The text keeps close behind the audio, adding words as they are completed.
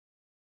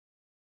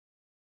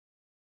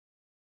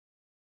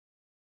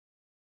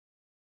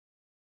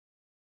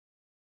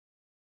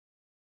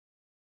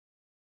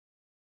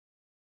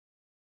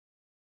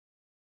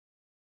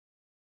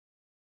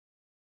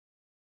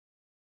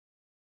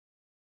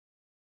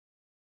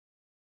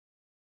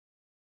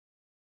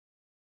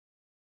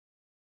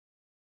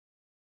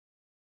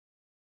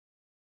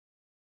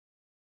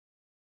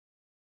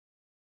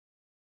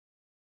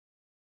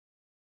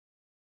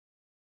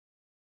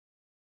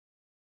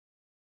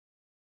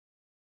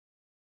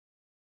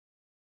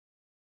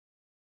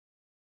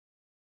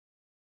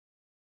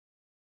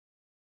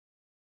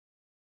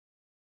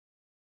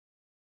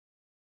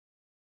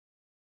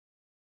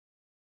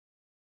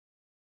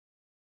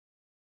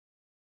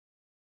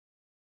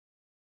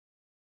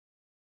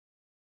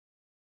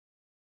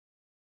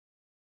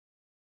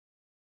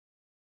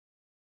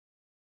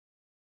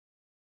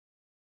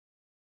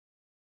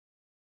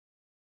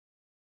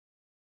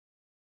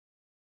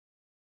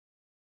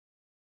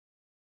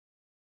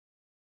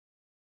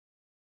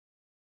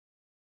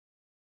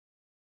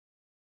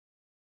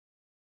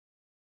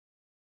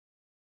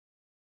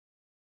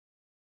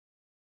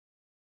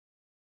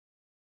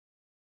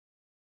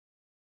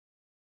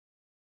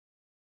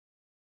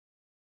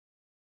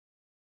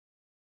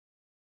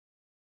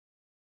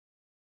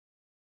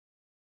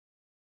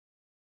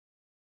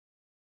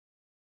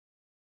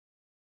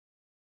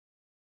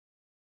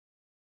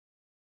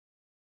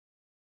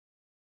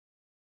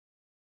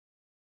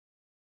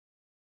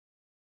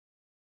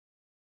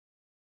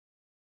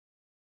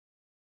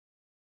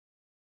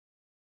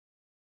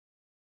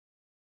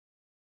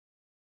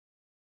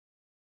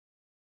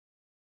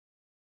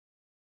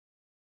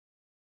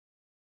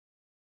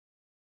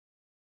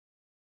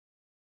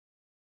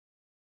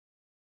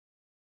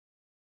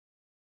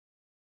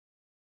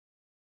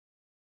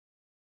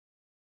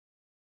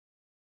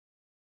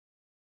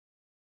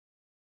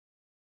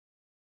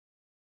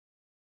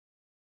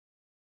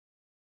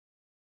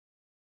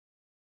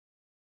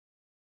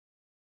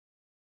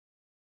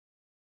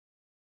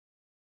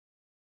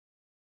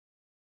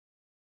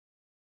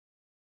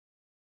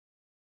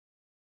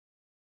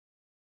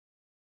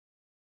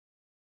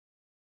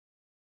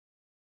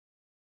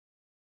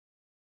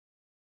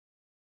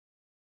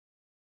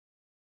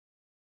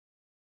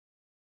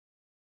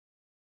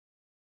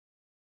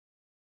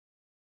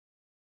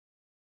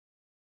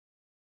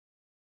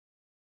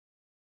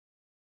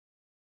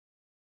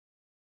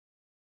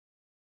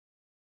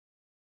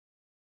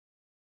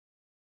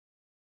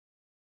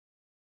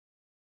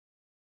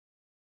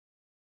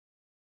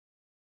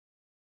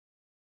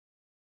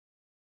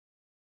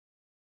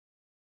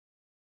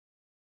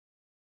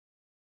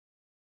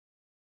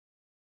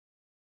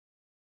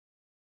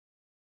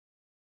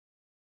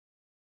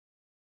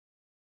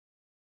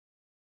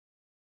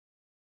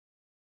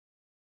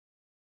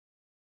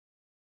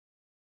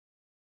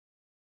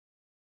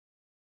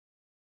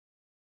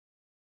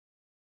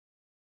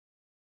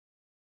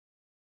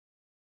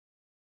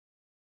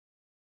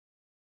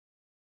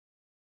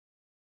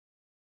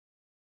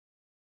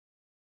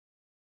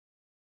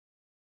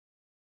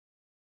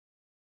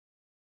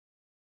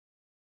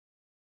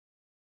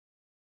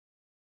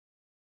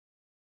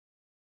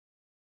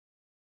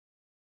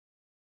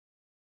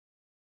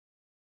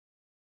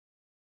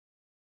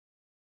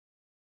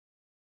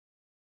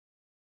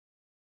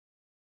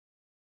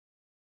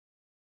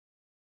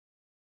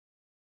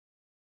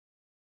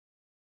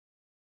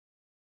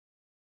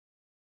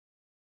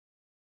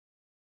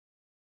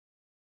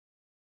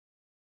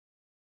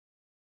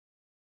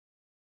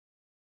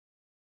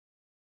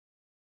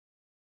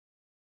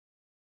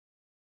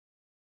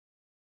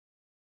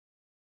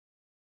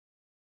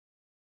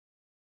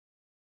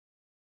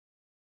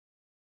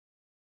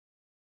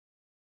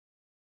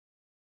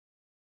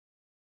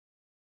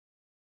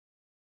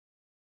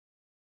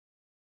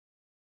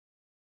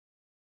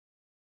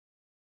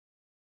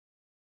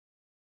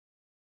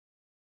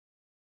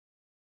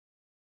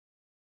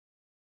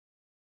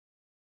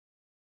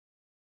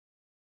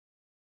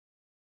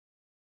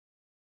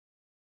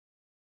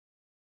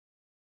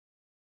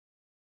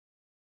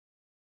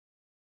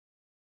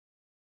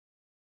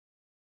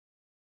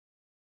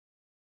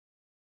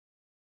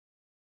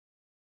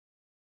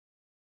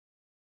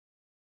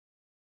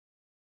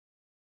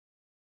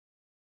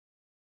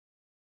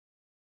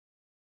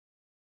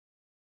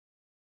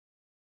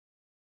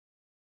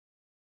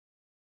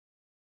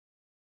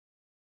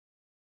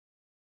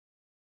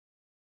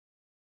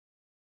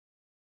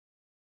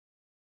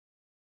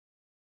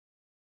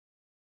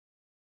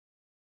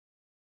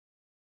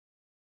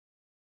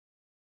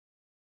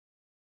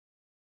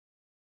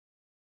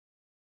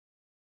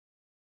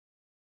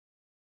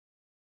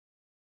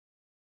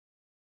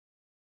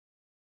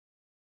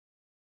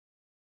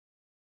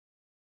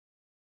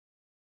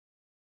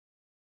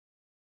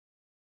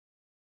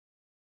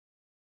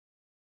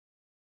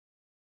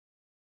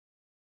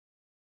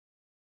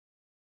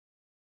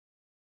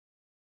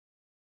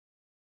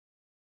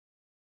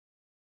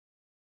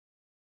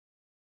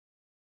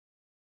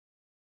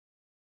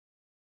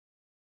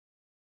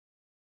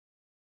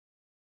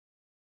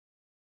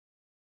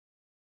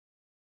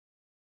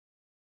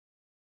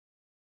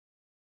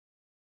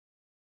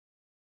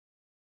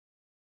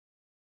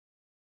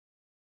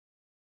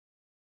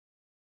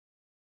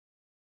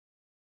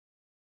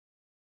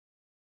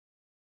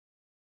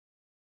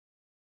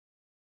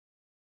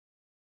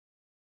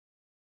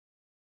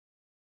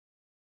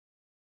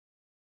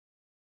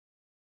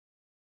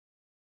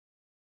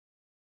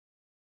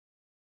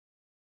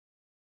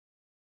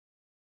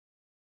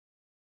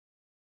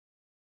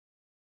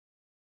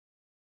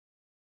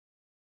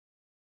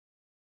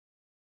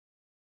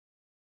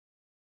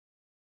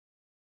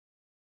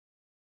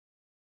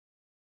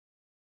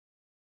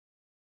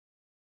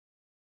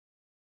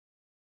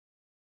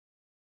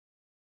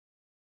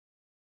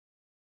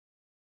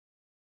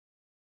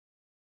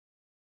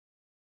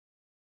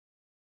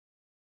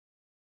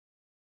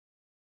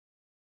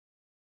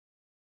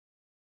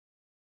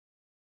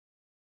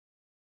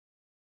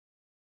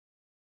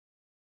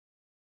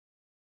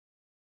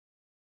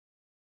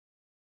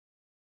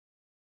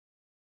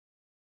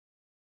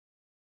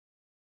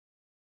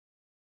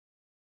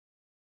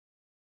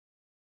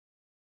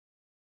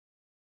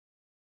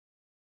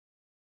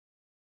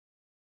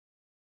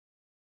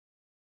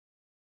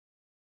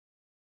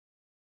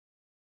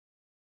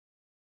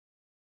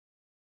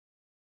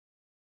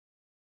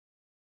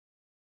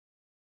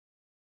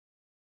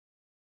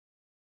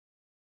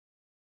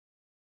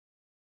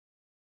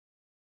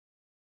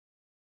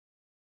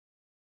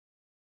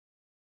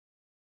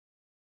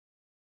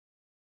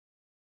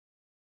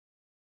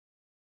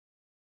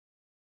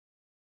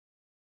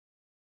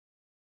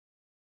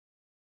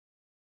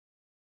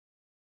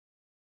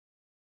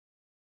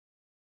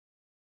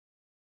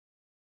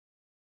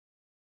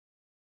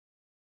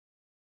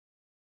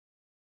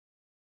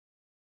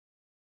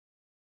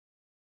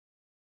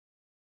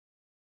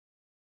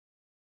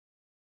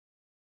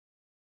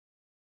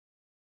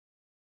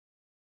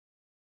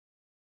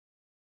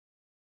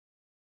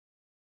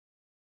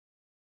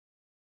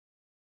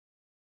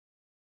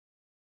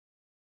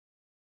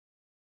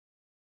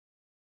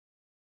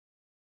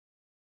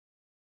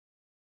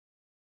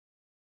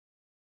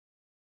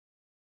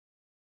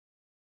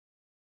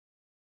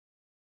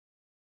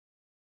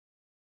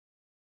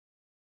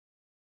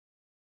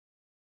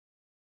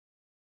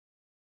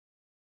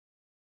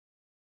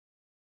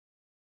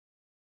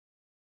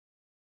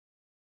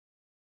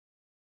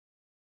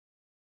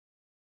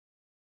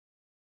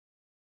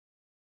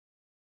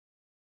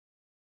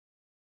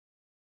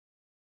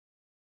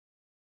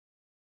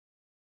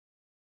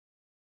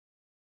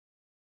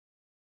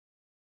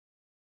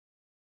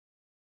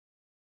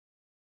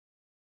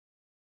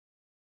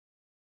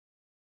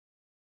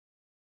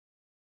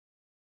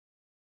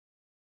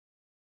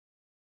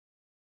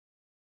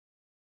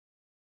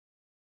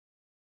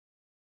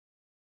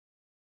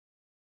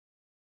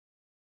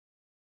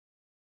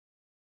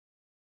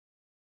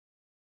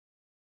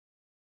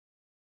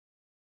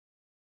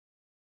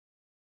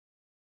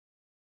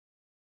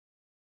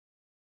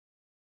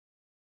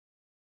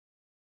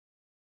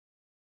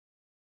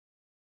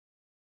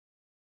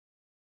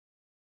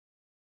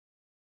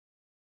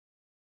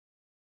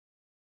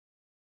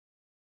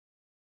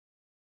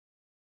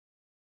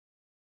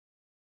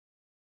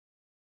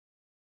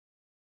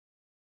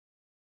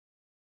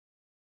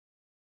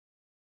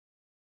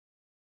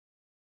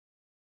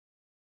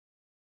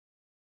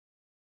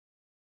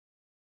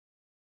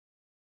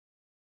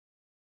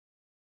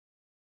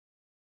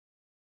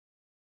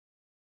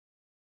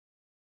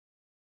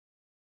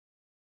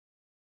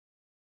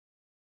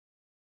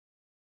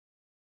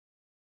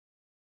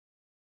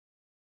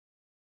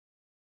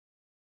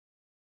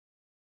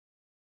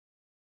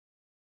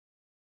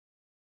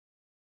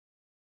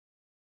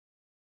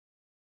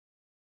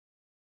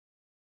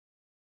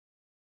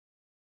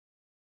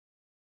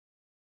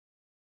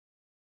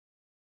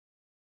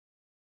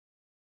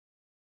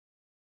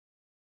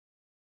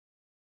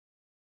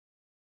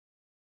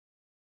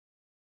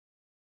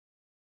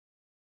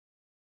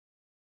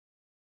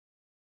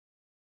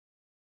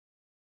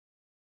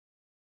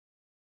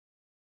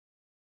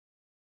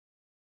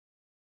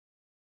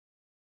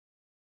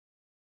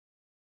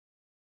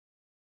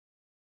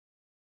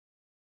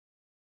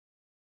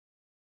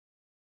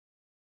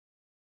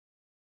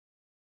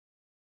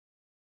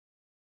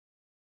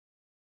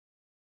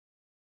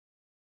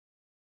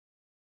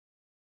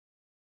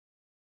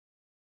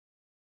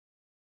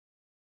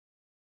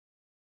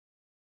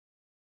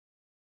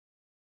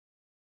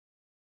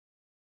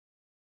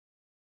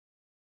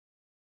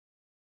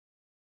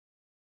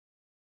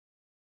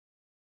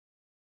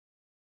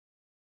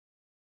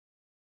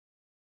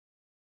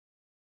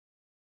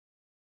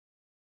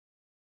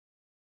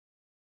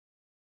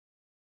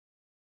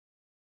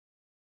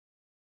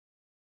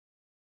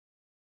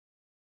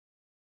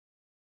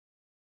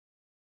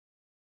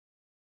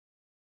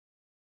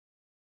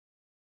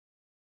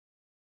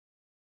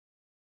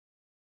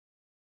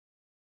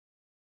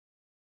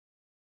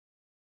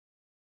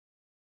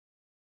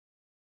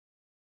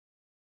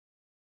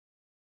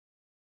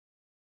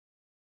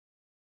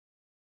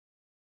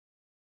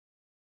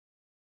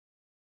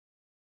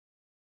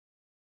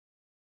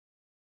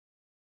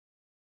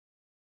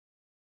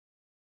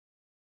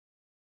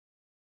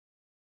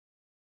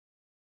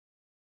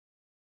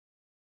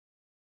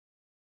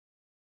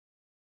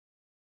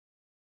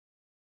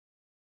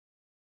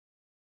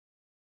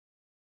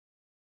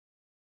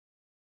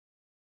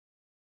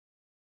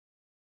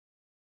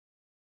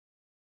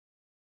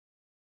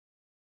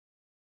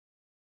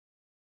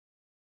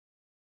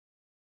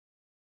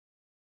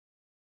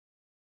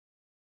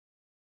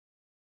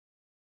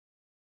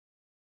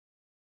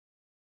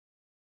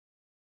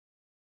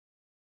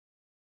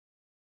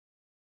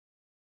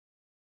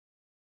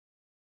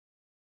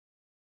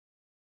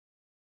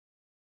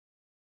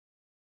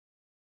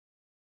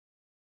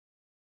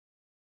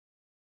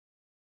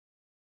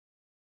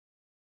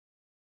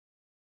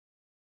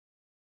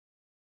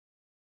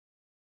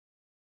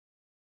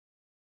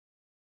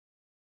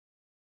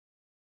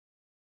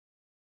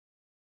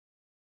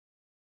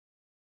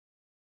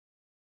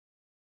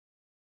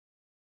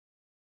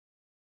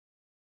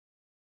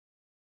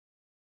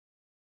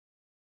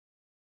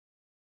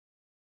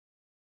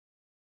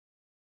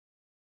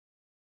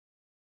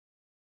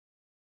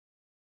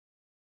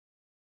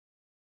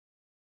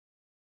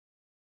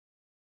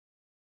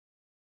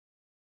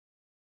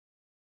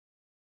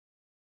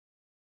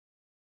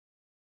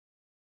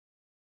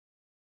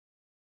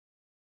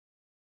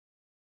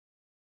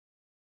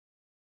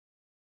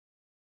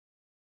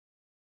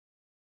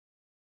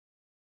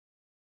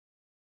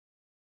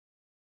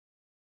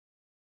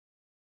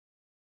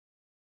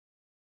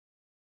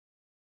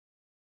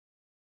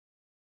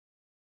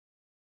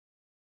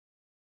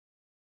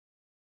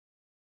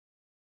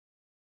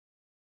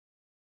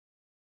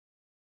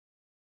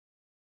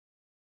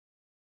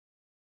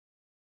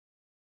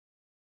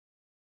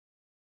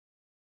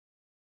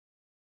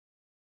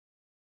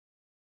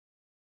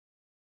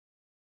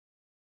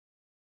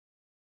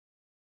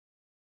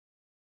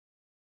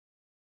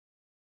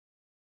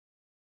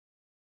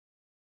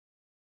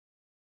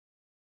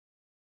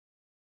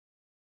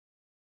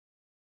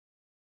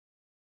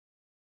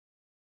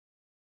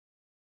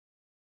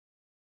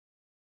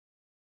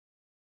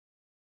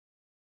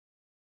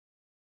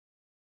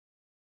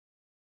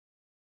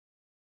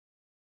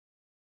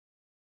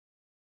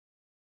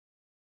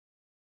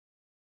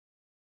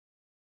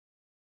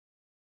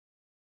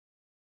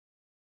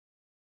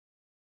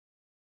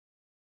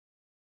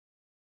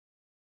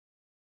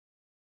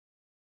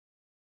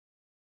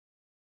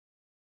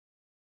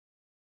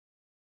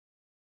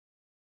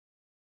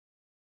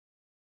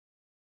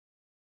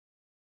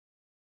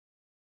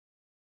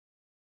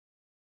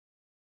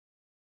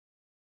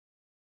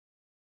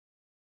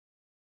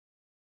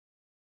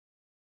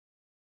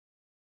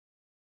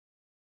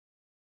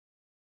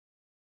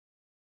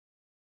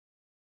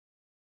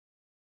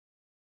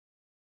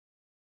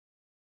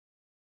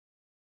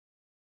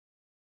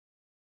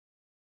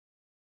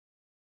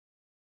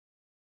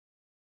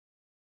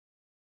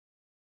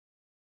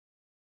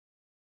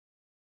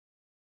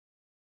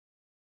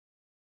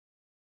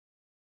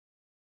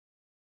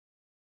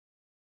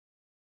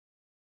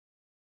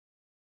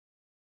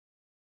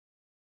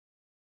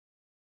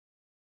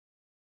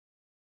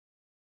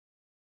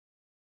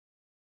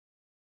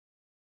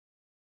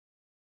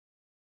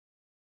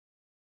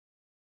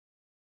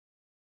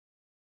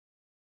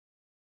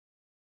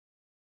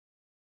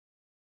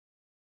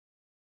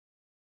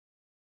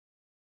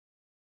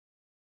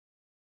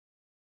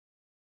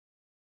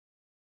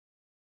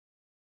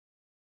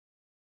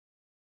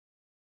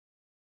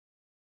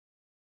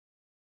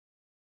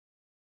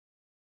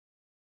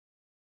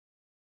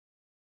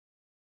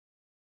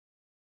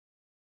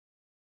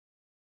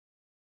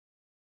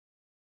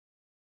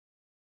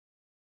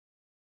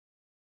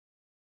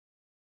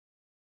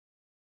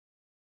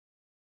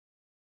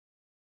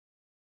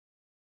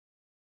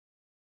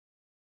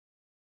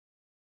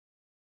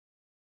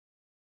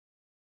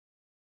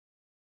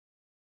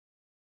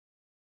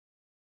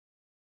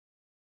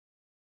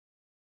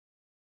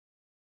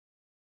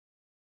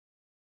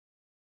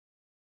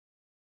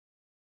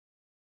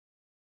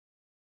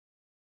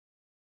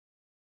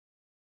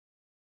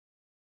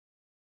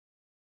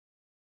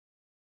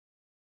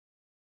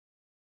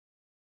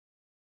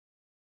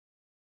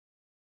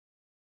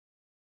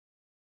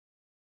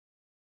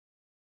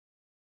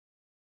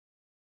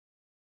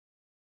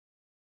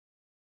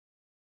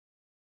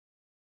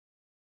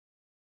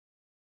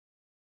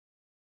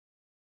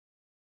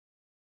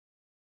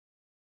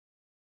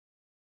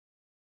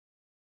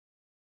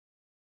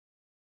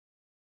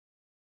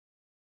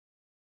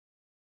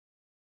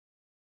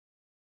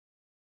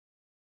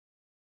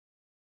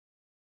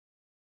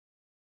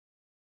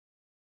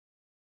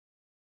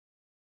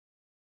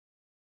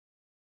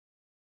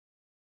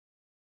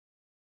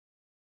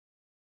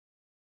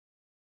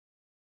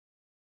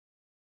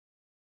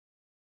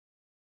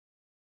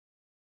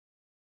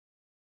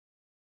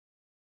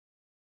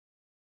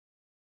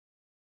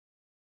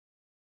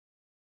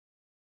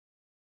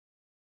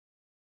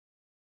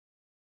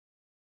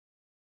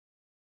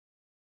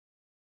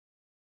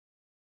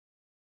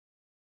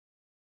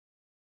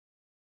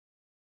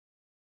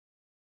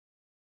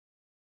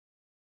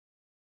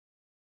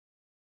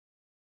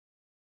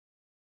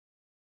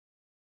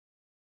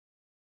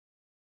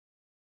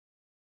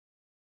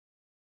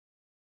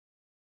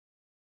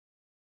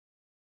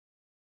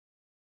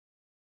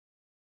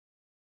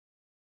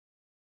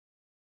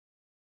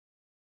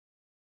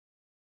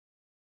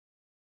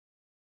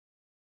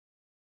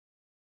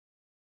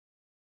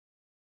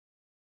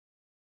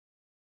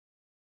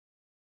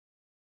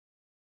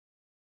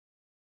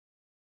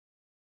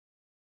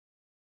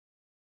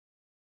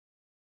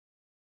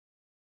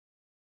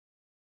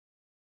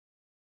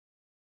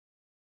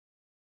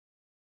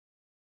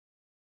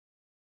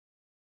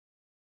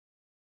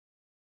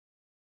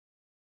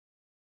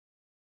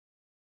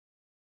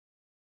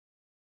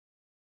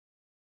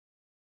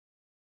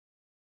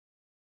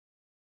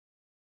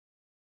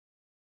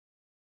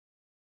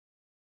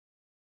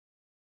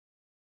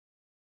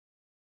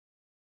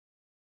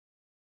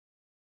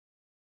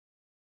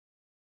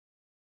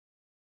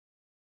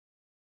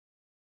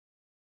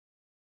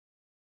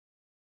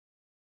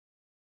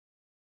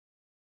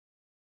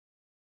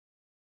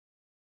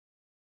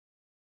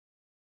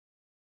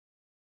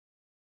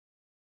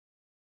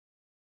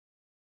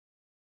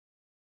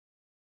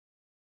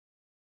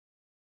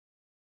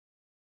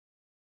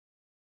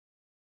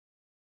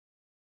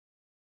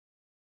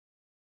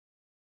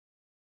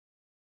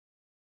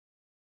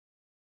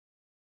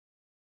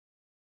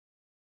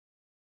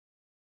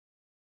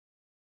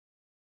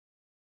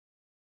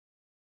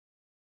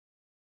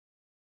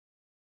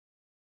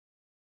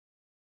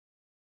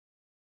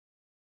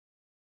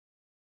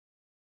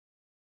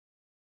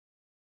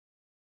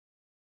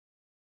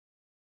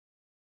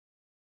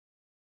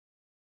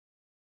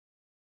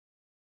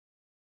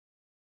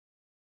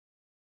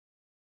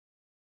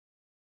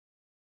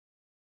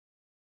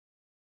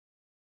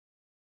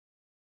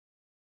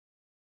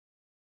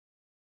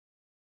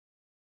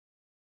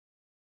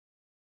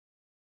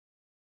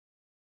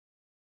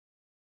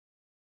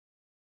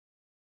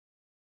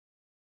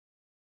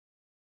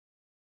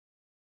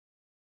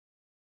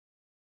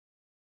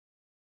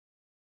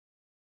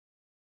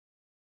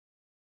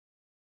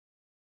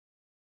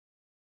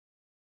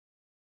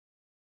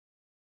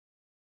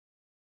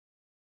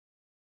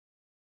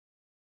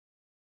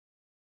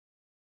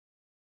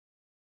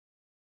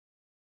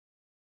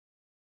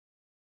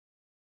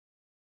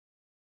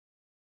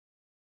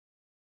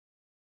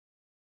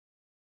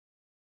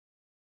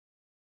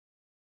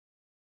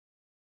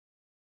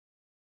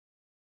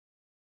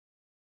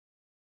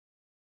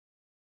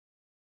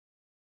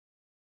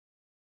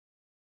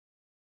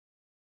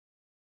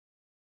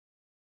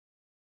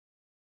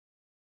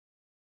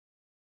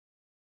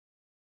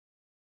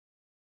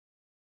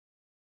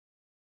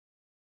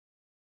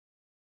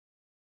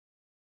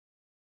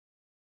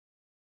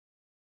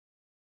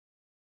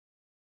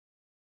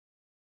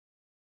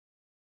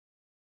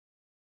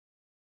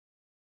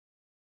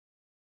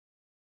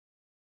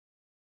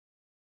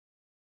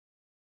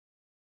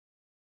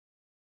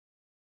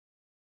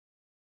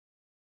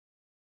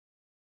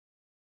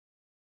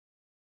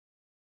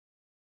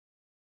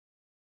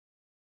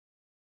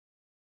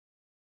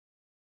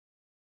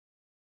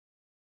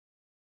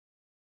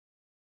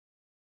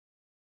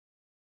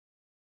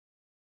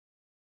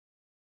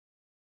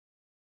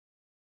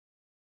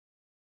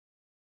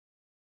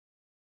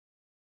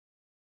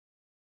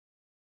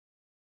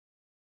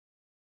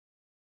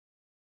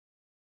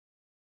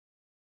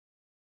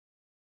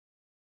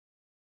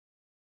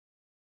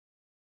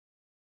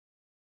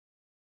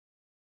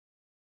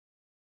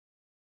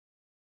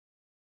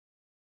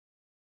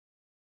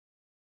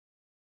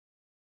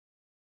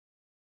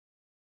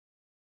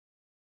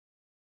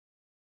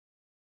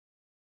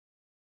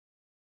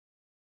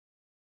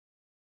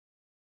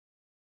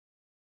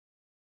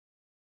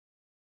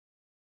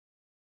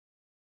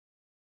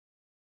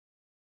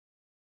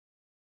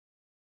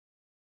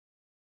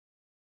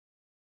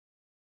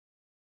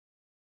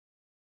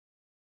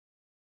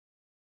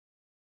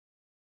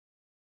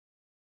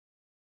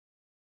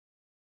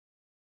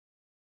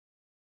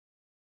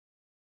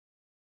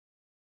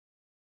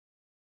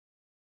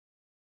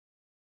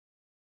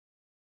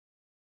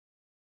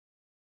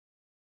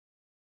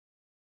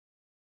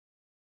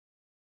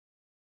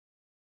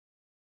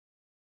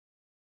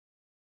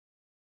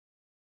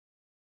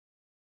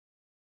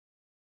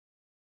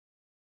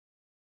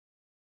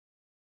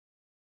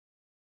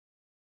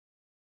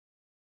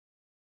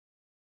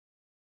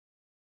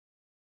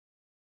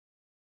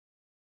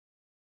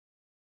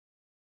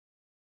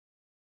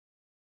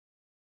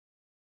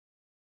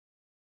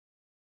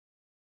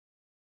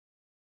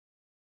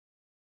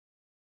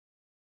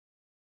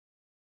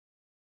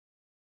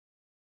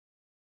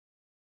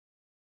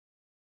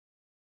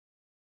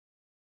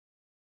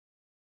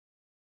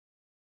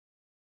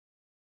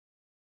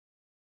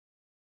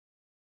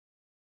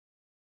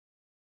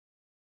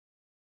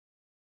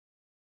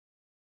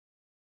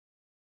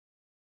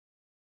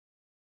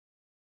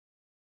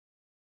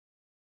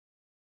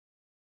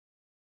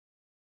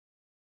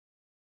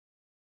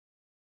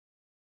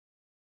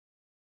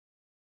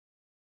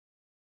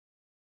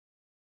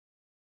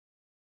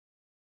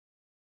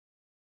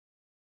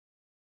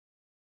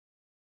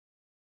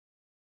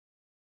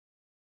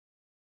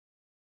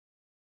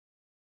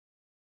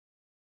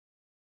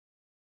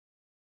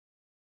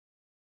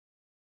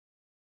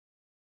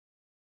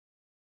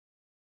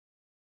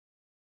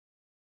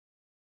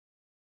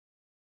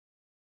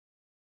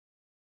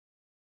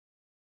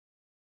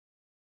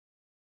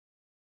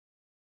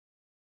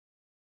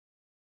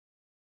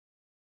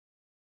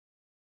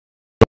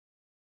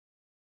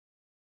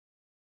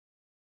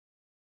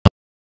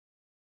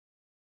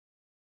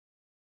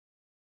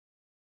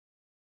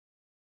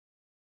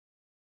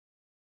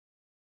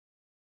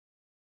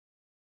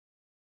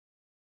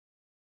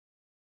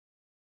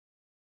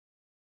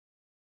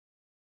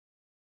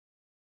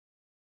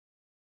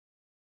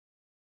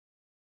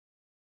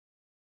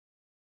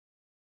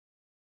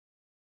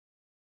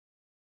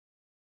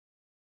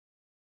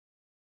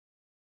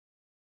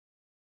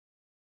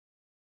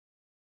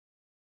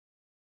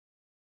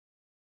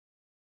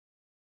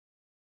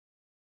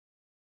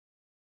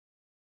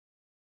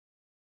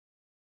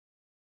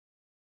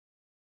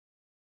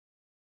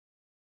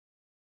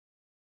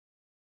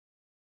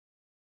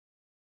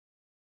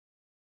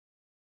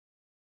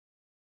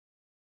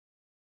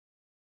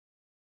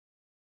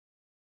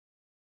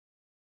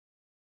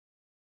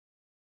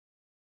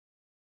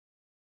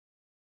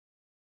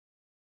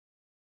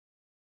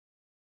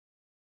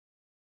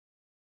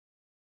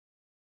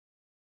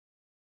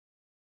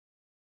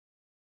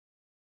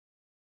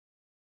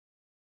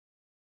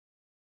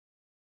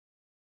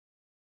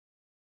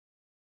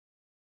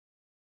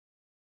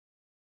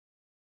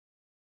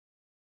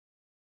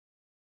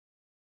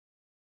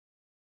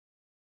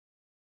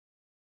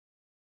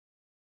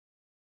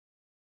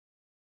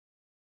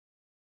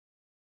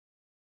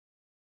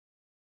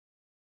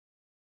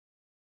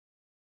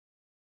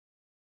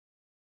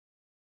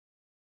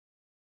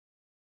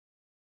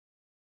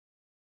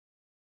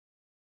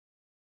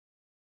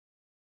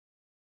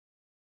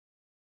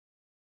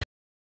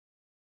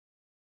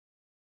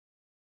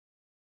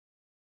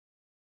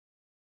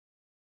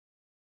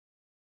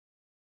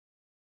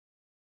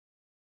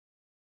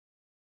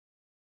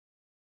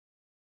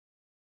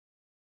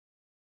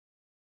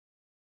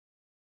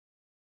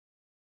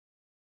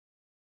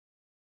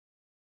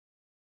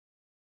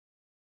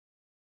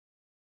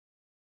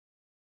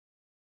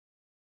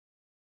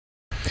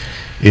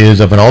is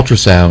of an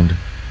ultrasound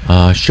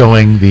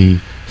showing the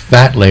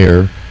fat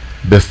layer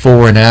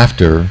before and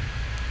after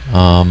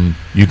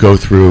you go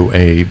through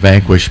a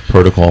Vanquish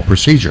protocol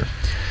procedure.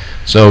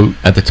 So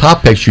at the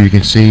top picture you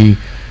can see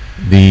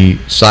the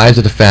size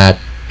of the fat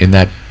in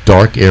that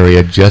dark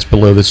area just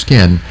below the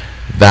skin.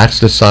 That's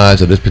the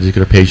size of this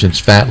particular patient's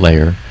fat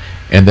layer.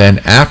 And then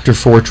after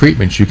 4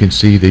 treatments you can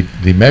see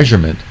the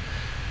measurement.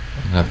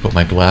 I'm going to have to put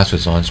my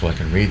glasses on so I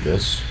can read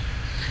this.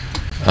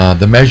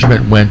 The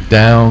measurement went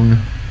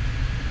down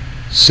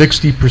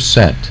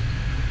 60%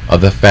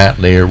 of the fat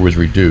layer was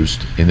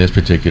reduced in this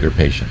particular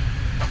patient.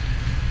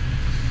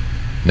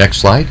 Next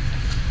slide,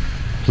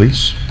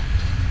 please.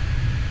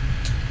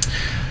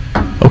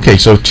 Okay,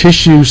 so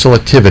tissue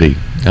selectivity.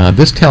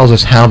 This tells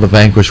us how the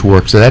Vanquish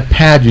works. So that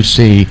pad you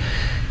see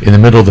in the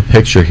middle of the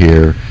picture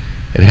here,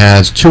 it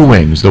has 2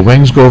 wings. The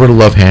wings go over the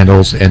love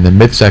handles and the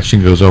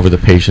midsection goes over the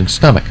patient's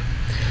stomach.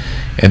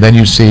 And then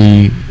you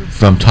see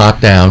from top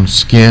down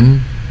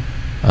skin,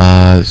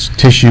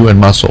 tissue, and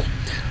muscle.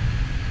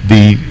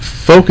 The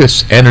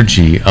focus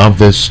energy of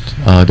this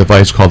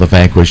device called the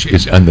Vanquish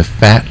is on the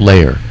fat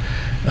layer.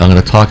 I'm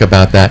going to talk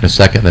about that in a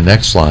second in the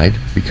next slide,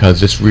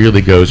 because this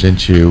really goes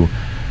into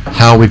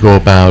how we go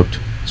about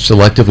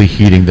selectively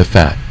heating the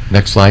fat.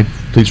 Next slide,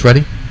 please,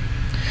 ready?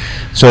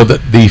 So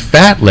the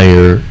fat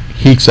layer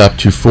heats up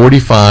to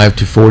 45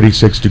 to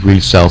 46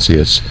 degrees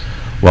Celsius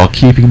while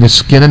keeping the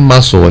skin and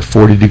muscle at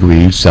 40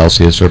 degrees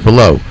Celsius or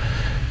below.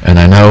 And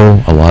I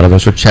know a lot of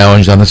us are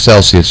challenged on the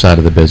Celsius side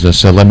of the business,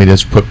 so let me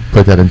just put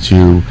that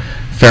into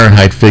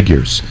Fahrenheit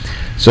figures.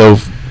 So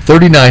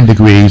 39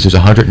 degrees is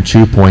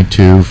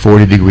 102.2,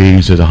 40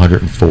 degrees is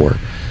 104.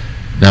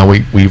 Now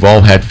we've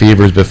all had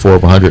fevers before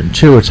of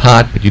 102. It's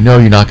hot, but you know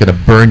you're not going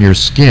to burn your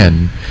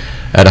skin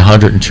at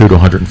 102 to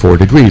 104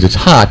 degrees. It's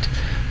hot,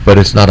 but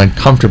it's not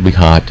uncomfortably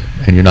hot,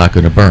 and you're not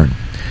going to burn.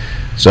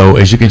 So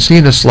as you can see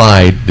in the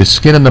slide, the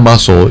skin and the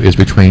muscle is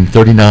between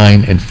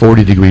 39 and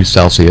 40 degrees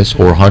Celsius,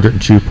 or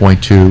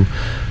 102.2 to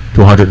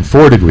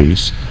 104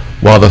 degrees,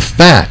 while the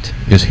fat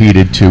is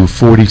heated to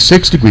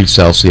 46 degrees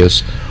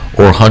Celsius,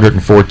 or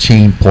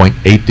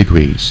 114.8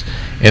 degrees.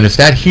 And it's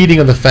that heating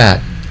of the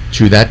fat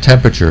to that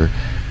temperature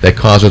that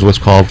causes what's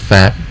called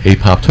fat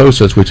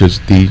apoptosis, which is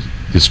the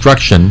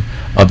destruction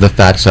of the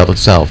fat cell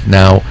itself.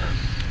 Now,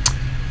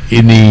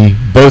 in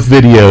both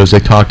videos, they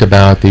talked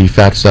about the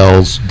fat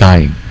cells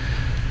dying.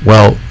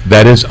 Well,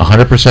 that is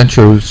 100%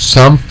 true.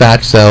 Some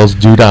fat cells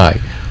do die.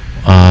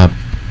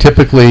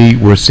 Typically,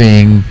 we're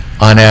seeing,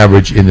 on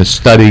average, in the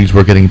studies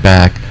we're getting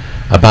back,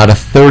 about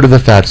 1/3 of the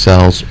fat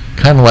cells,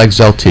 kind of like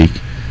Zeltiq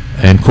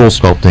and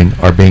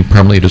CoolSculpting, are being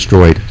permanently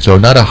destroyed. So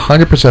not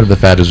 100% of the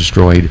fat is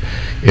destroyed.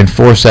 In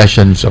 4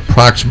 sessions,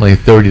 approximately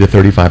 30 to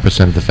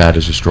 35% of the fat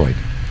is destroyed.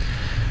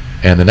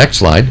 And the next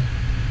slide,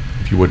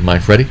 if you wouldn't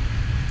mind, Freddie,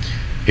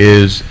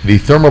 is the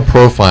thermal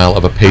profile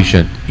of a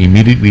patient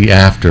immediately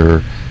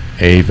after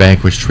a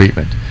Vanquish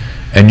treatment.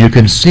 And you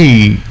can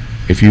see,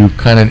 if you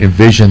kind of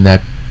envision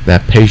that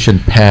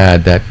patient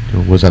pad that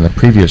was on the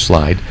previous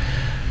slide,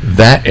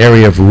 that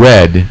area of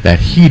red, that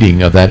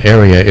heating of that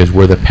area, is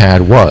where the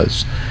pad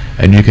was.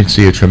 And you can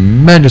see a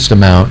tremendous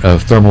amount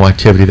of thermal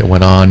activity that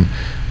went on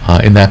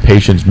in that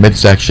patient's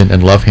midsection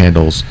and love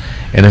handles.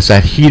 And it's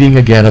that heating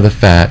again of the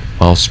fat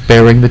while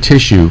sparing the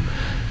tissue,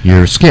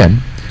 your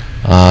skin,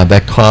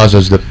 that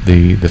causes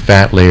the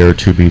fat layer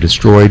to be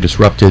destroyed,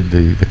 disrupted,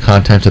 the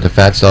contents of the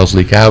fat cells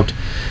leak out,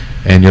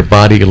 and your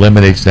body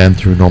eliminates them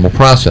through normal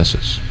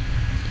processes.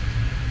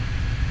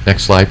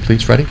 Next slide,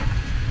 please, Freddie.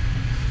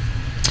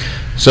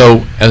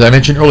 So, as I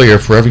mentioned earlier,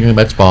 Forever Young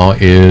Med Spa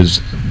is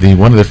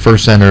one of the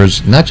first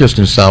centers, not just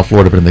in South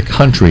Florida, but in the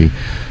country,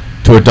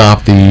 to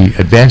adopt the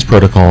advanced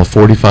protocol of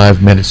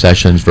 45-minute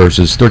sessions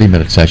versus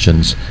 30-minute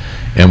sessions,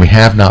 and we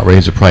have not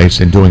raised the price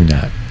in doing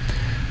that.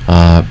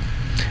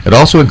 It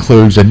also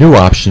includes a new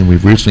option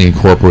we've recently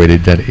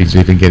incorporated that is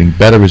even getting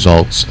better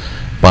results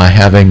by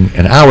having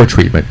an hour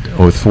treatment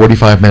with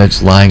 45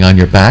 minutes lying on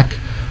your back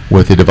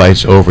with the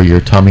device over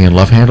your tummy and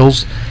love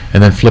handles,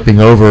 and then flipping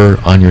over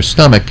on your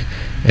stomach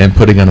and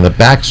putting it on the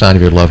back side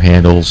of your love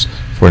handles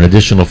for an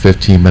additional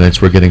 15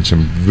 minutes. We're getting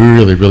some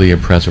really, really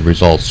impressive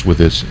results with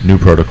this new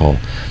protocol.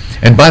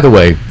 And by the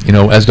way, you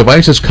know, as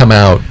devices come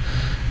out,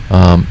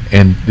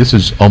 and this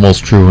is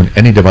almost true in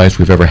any device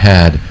we've ever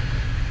had,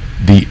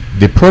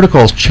 the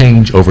protocols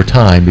change over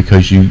time,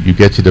 because you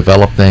get to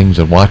develop things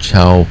and watch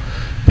how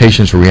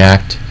patients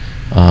react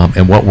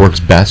and what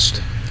works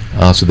best.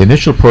 So the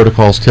initial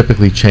protocols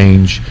typically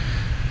change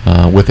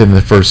within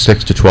the first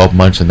 6 to 12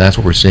 months, and that's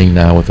what we're seeing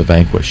now with the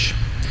Vanquish.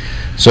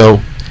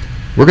 So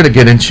we're going to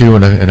get into,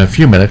 in a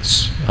few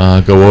minutes,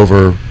 go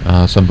over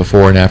some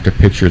before and after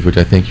pictures, which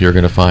I think you're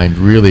going to find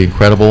really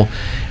incredible.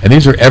 And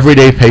these are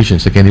everyday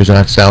patients. Again, these are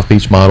not South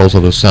Beach models,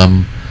 although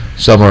some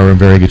are in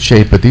very good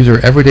shape, but these are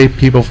everyday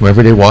people from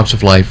everyday walks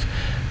of life,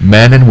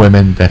 men and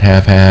women that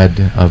have had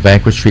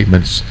Vanquish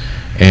treatments.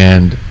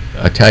 And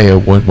I tell you,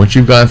 once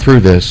you've gone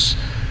through this,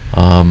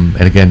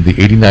 and again, the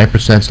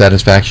 89%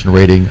 satisfaction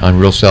rating on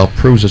RealCell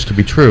proves this to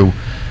be true,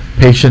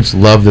 patients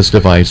love this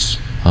device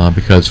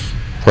because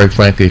quite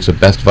frankly, it's the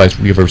best device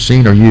we've ever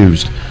seen or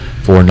used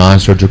for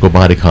non-surgical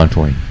body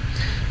contouring.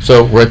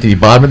 So we're at the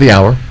bottom of the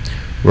hour.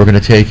 We're going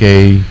to take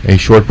a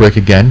short break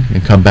again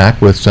and come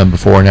back with some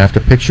before and after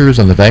pictures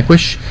on the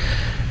Vanquish.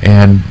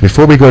 And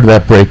before we go to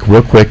that break,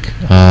 real quick,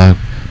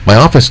 my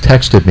office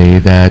texted me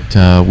that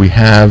we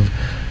have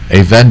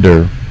a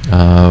vendor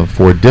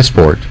for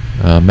Dysport,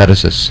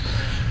 Medicis,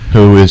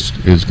 who is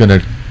going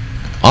to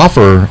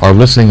offer our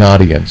listening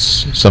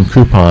audience some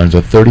coupons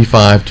of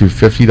 $35 to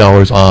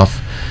 $50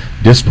 off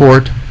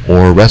Dysport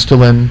or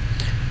Restylane.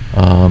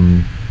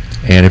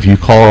 And if you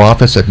call our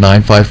office at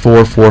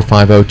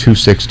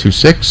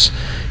 954-450-2626,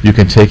 you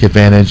can take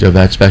advantage of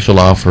that special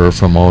offer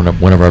from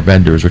one of our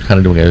vendors. We're kind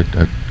of doing a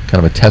kind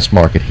of a test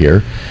market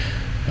here.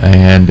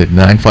 And at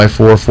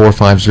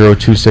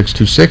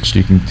 954-450-2626,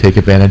 you can take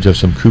advantage of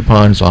some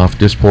coupons off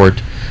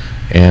Dysport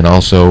and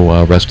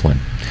also Restylane.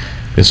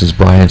 This is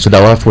Brian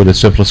Sedella for the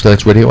Simple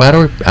Aesthetics Radio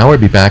Hour. I'll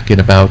be back in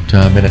about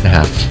a minute and a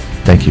half.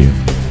 Thank you.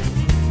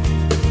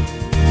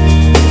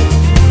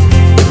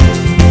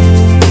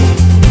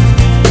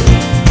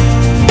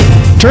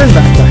 Turn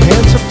back the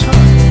hands of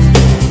time.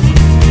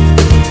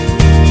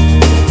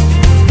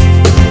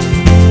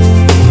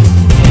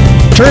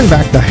 Turn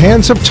back the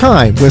hands of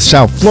time with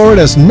South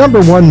Florida's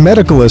 #1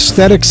 medical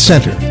aesthetics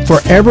center,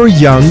 Forever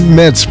Young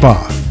Med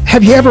Spa.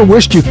 Have you ever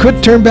wished you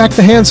could turn back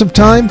the hands of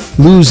time?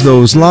 Lose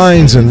those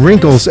lines and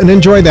wrinkles and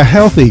enjoy the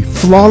healthy,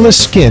 flawless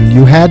skin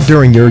you had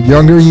during your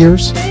younger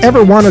years?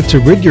 Ever wanted to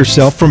rid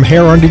yourself from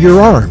hair under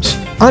your arms,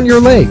 on your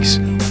legs,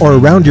 or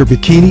around your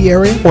bikini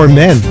area? Or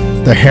men,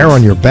 the hair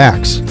on your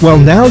backs? Well,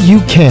 now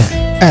you can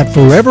at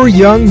Forever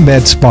Young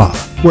Med Spa,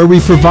 where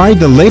we provide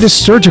the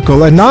latest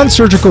surgical and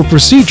non-surgical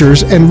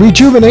procedures and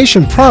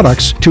rejuvenation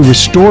products to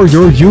restore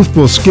your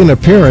youthful skin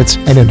appearance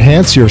and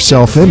enhance your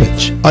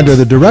self-image. Under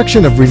the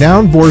direction of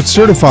renowned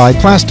board-certified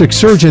plastic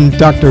surgeon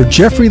Dr.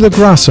 Jeffrey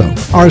Lagrasso,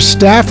 our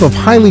staff of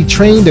highly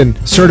trained and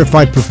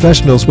certified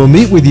professionals will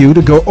meet with you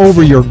to go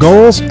over your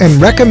goals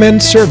and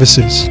recommend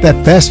services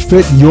that best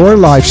fit your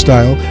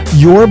lifestyle,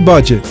 your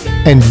budget,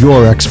 and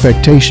your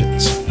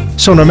expectations.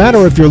 So no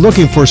matter if you're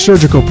looking for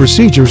surgical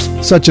procedures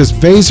such as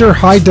Vaser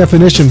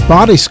high-definition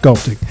body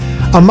sculpting,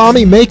 a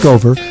mommy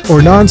makeover,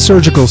 or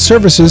non-surgical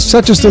services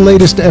such as the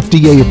latest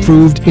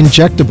FDA-approved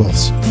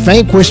injectables,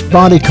 Vanquish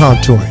body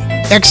contouring,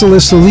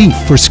 Exilis Elite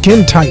for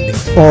skin tightening,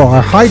 or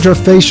our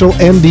Hydrafacial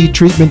MD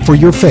treatment for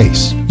your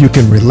face, you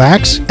can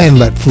relax and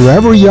let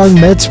Forever Young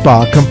Med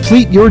Spa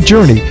complete your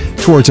journey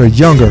towards a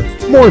younger,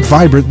 more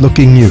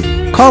vibrant-looking you.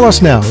 Call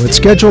us now and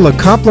schedule a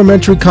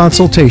complimentary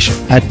consultation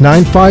at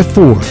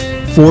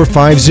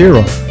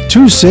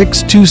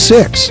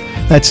 954-450-2626.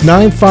 That's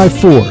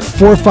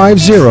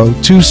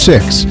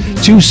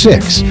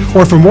 954-450-2626.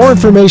 Or for more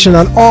information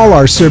on all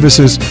our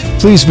services,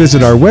 please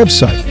visit our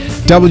website,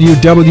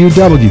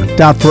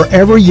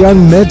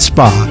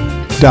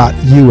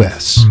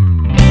 www.foreveryoungmedspa.us.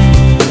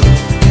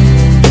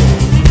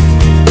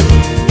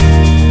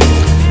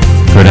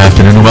 Good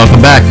afternoon and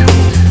welcome back.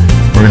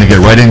 We're going to get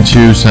right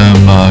into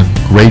some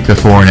great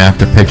before and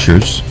after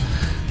pictures.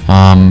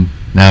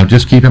 Now,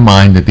 just keep in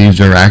mind that these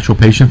are actual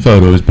patient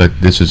photos, but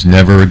this is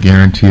never a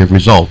guarantee of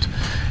result.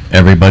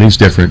 Everybody's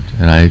different,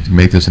 and I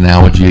make this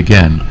analogy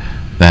again,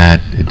 that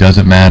it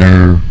doesn't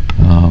matter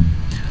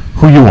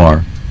who you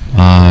are.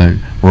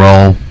 We're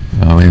all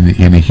in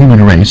the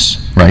human race,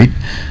 right?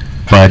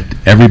 But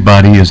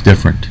everybody is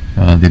different.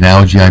 The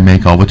analogy I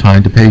make all the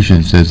time to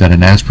patients is that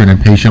an aspirin in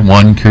patient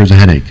 1 cures a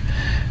headache.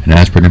 An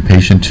aspirin in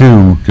patient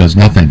 2 does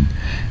nothing.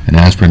 An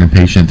aspirin in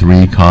patient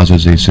 3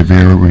 causes a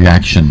severe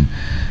reaction.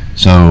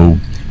 So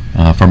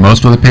for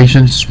most of the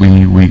patients,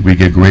 we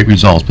get great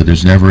results, but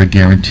there's never a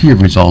guarantee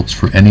of results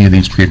for any of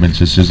these treatments.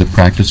 This is a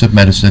practice of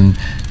medicine.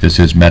 This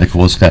is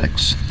medical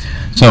aesthetics.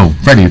 So,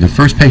 Freddie, the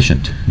first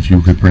patient, if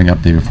you could bring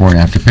up the before and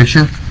after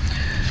picture.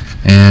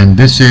 And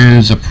this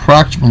is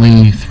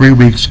approximately 3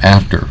 weeks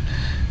after.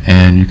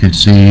 And you can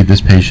see this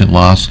patient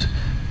lost,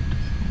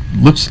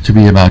 looks to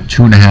be about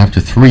 2.5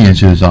 to 3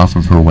 inches off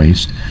of her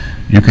waist.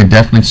 You can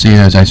definitely see,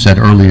 as I said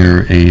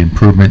earlier, an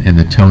improvement in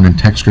the tone and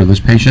texture of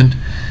this patient.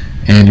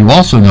 And you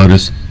also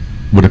notice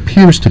what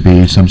appears to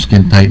be some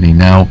skin tightening.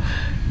 Now,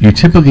 you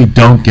typically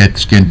don't get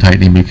skin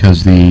tightening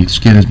because the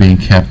skin is being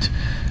kept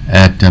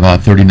at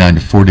about 39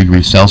 to 40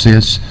 degrees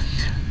Celsius.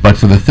 But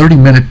for the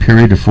 30-minute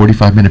period or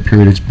 45-minute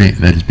period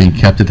that is being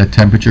kept at that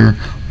temperature,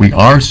 we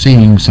are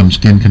seeing some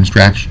skin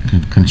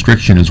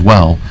constriction as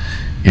well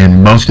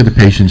in most of the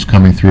patients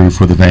coming through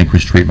for the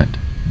Vanquish treatment.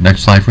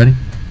 Next slide, Freddie.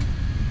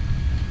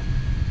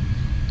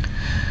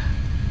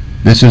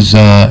 This is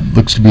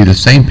looks to be the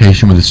same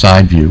patient with a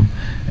side view,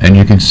 and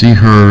you can see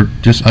her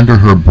just under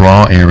her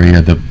bra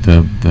area, the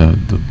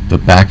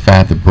back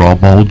fat, the bra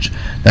bulge.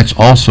 That's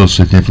also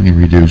significantly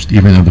reduced,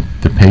 even though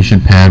the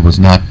patient pad was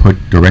not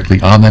put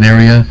directly on that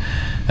area.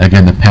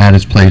 Again, the pad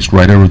is placed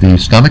right over the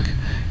stomach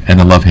and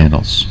the love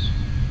handles.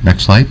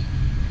 Next slide.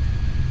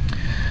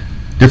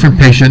 Different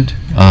patient.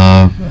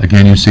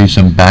 Again, you see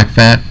some back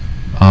fat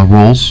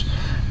rolls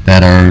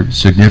that are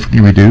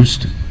significantly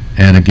reduced.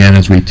 And again,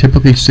 as we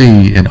typically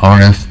see in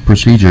RF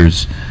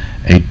procedures,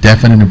 a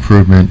definite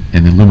improvement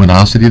in the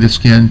luminosity of the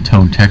skin,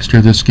 tone texture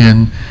of the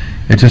skin.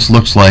 It just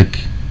looks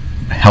like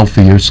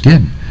healthier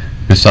skin,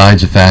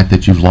 besides the fact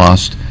that you've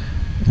lost,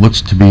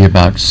 looks to be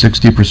about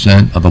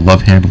 60% of the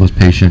love handle this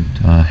patient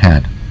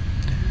had.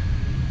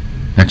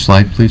 Next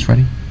slide, please,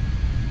 Freddie.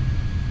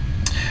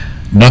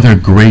 Another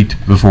great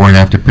before and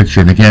after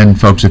picture. And again,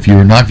 folks, if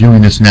you're not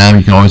viewing this now,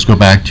 you can always go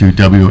back to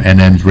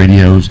WNM's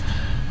radio's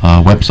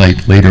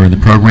website later in the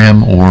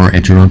program, or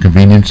at your own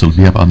convenience. It'll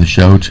be up on the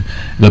show.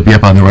 It'll be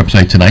up on their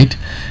website tonight,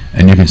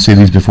 and you can see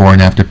these before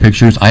and after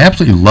pictures. I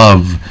absolutely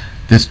love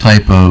this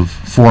type of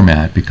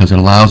format because it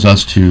allows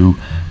us to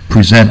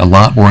present a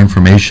lot more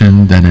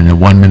information than in a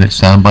 1-minute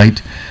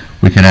soundbite.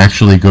 We can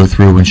actually go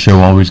through and show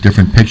all these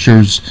different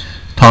pictures,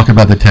 talk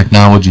about the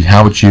technology,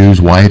 how it's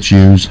used, why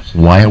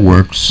it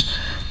works.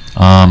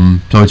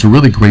 So it's a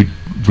really great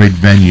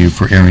venue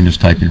for airing this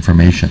type of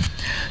information.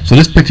 So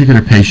this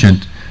particular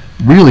patient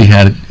really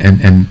had,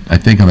 and I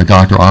think on the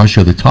Dr. Oz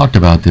show they talked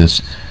about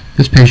this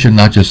patient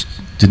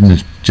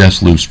didn't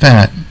just lose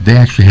fat, they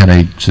actually had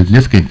a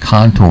significant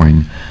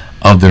contouring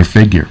of their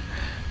figure.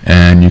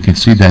 And you can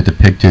see that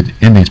depicted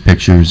in these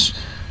pictures.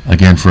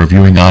 Again, for a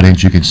viewing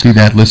audience, you can see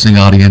that. Listening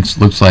audience,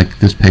 looks like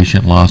this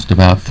patient lost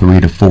about 3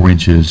 to 4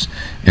 inches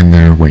in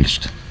their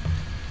waist.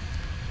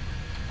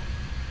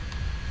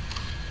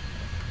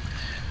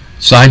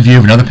 Side view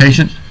of another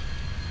patient.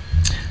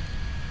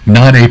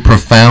 Not a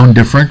profound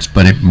difference,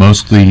 but it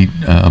most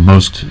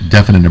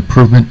definite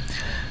improvement.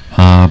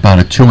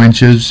 About 2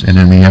 inches, and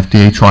in the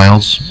FDA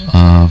trials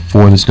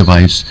for this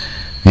device,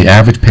 the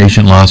average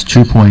patient lost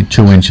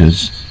 2.2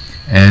 inches,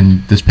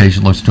 and this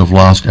patient looks to have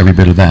lost every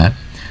bit of that.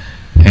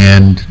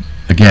 And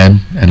again,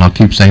 and I'll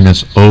keep saying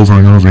this over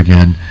and over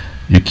again,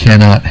 you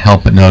cannot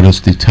help but notice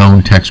the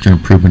tone texture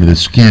improvement of the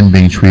skin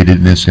being treated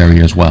in this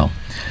area as well.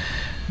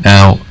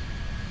 Now,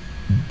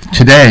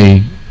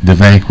 today, the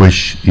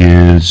Vanquish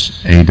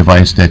is a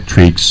device that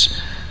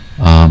treats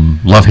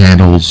love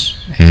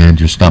handles and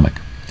your stomach.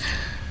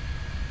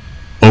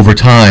 Over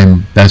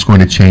time, that's going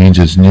to change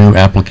as new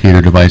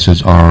applicator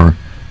devices are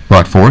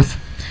brought forth.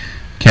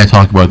 Can't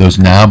talk about those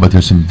now, but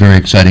there's some very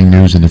exciting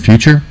news in the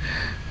future.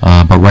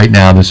 But right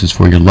now, this is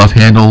for your love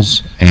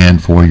handles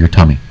and for your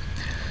tummy.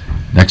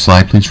 Next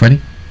slide, please,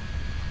 Freddie.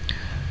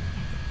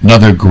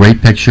 Another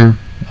great picture.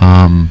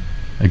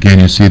 Again,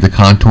 you see the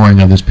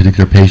contouring of this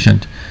particular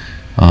patient.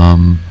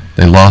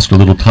 They lost a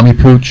little tummy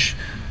pooch.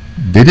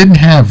 They didn't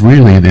have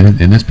really,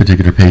 in this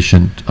particular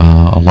patient,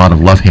 a lot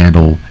of love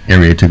handle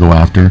area to go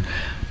after,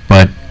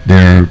 but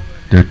their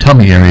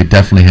tummy area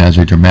definitely has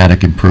a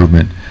dramatic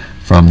improvement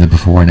from the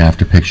before and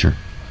after picture.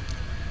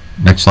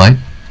 Next slide.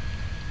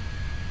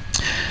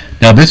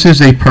 Now this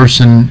is a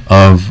person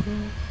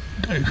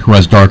who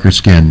has darker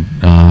skin.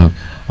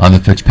 On the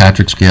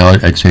Fitzpatrick scale,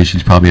 I'd say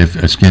she's probably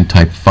a skin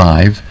type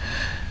 5.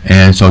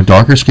 And so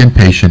darker skin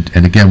patient,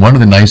 and again, one of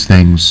the nice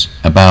things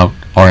about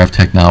RF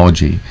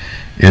technology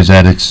is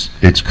that it's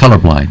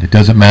colorblind. It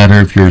doesn't matter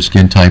if you're a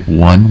skin type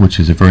 1, which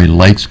is a very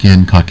light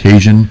skin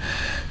Caucasian,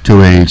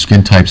 to a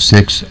skin type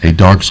 6, a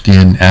dark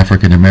skin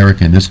African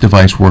American. This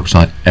device works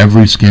on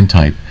every skin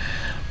type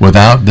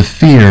without the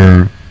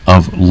fear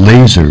of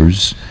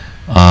lasers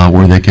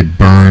where they could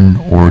burn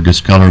or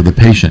discolor the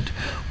patient.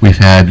 We've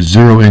had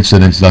 0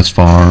 incidents thus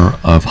far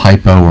of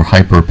hypo or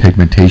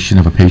hyperpigmentation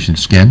of a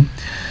patient's skin.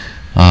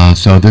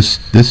 So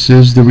this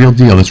is the real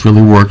deal. This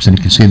really works, and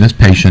you can see in this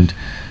patient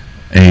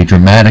a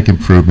dramatic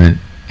improvement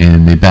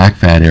in the back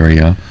fat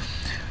area.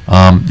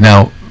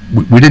 Now,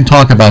 we didn't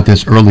talk about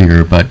this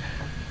earlier, but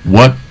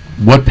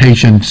what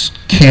patients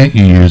can't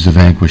you use the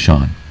Vanquish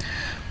on?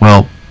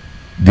 Well,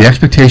 the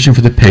expectation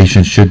for the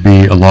patient should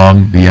be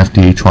along the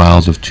FDA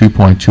trials of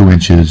 2.2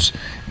 inches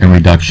in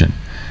reduction.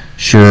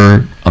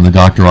 Sure, on the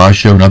Dr. Oz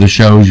show and other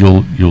shows,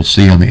 you'll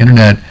see on the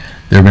internet,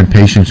 there have been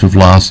patients who've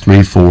lost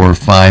 3, 4,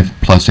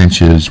 5+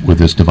 inches with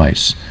this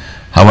device.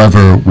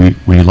 However,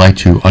 we like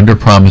to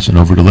underpromise and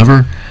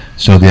overdeliver,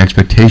 so the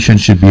expectation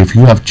should be if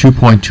you have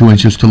 2.2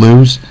 inches to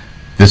lose,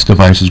 this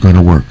device is going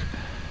to work.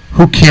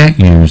 Who can't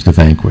use the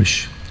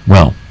Vanquish?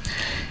 Well,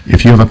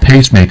 if you have a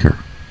pacemaker,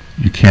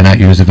 you cannot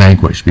use the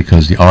Vanquish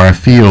because the RF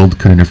field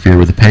could interfere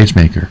with the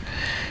pacemaker.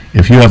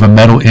 If you have a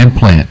metal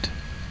implant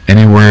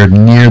anywhere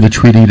near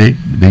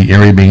the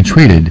area being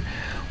treated,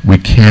 we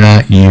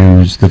cannot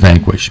use the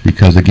Vanquish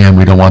because, again,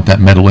 we don't want that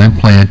metal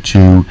implant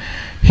to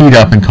heat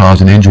up and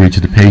cause an injury to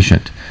the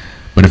patient.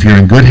 But if you're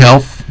in good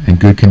health and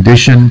good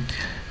condition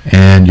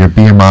and your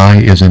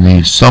BMI is in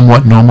the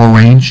somewhat normal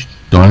range,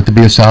 don't have to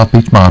be a South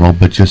Beach model,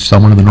 but just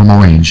somewhat in the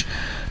normal range,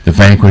 the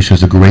Vanquish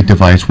is a great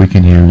device we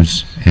can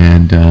use.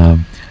 And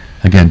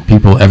again,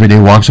 people, everyday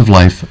walks of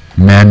life,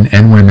 men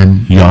and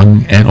women,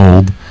 young and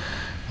old.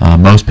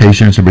 Most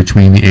patients are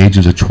between the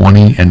ages of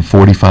 20 and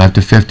 45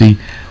 to 50.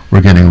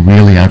 We're getting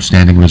really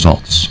outstanding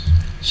results.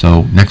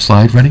 So next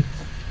slide, ready?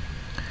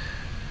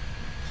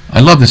 I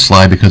love this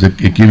slide because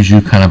it gives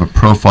you kind of a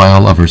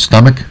profile of her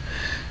stomach,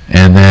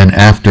 and then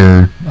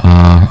after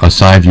a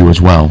side view as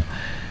well.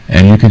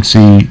 And you can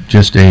see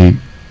just a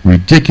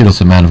ridiculous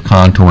amount of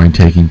contouring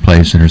taking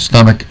place in her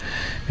stomach.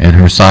 And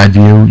her side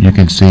view, you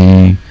can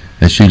see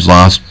that she's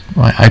lost,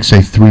 I'd say,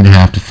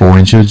 3.5 to 4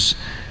 inches.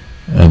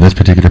 This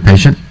particular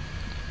patient.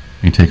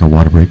 Let me take a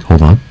water break.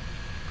 Hold on.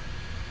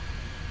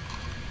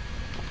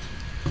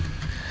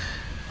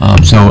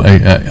 So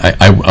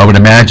I would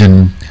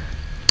imagine.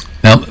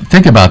 Now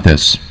think about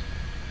this.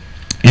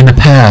 In the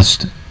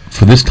past,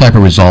 for this type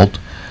of result,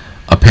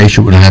 a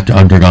patient would have to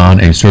undergone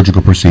a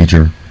surgical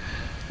procedure,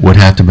 would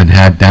have to have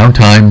had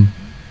downtime,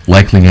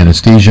 likely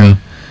anesthesia,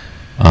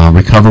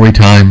 recovery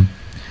time,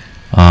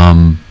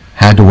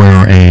 had to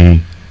wear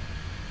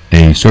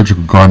a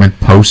surgical garment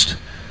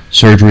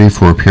post-surgery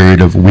for a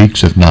period of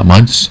weeks, if not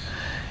months.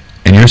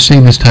 And you're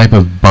seeing this type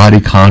of body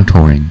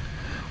contouring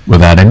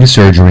without any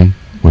surgery,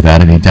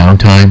 without any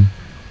downtime,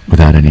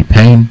 without any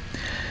pain.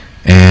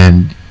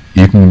 And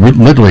you can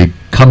literally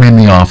come in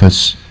the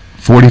office,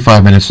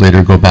 45 minutes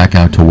later, go back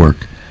out to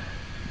work.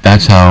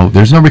 That's how,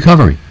 there's no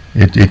recovery.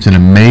 It's an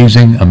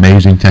amazing,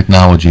 amazing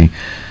technology.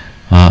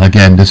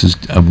 Again, this is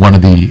one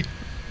of the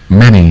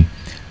many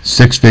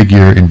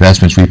 6-figure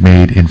investments we've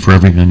made in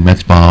Forever Young Med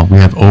Spa. We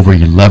have over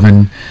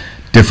 11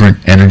 different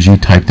energy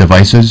type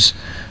devices,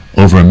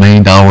 over $1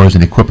 million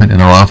in equipment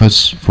in our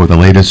office for the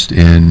latest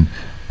in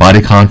body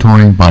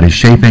contouring, body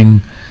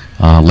shaping,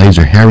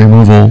 laser hair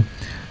removal,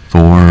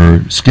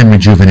 for skin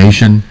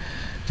rejuvenation.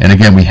 And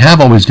again, we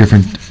have always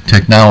different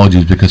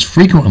technologies because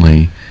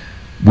frequently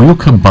we'll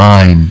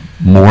combine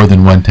more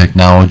than one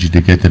technology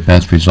to get the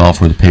best result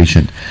for the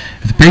patient.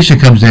 If the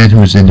patient comes in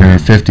who is in their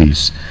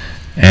 50s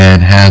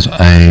and has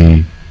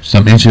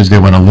some inches they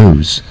want to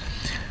lose,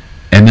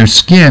 and their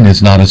skin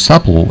is not as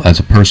supple as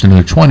a person in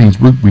their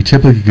 20s, we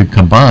typically could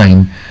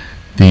combine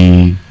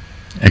the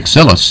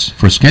Axillus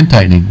for skin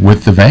tightening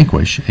with the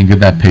Vanquish and give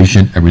that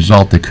patient a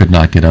result they could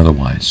not get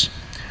otherwise.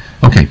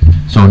 Okay,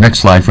 so next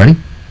slide, Freddie.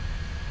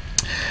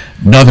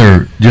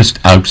 Another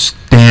just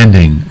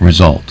outstanding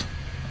result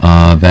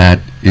that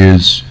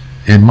is,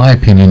 in my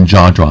opinion,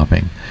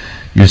 jaw-dropping.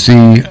 You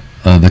see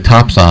the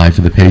top side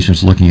for the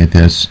patients looking at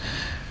this.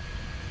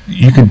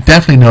 You can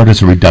definitely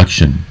notice a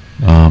reduction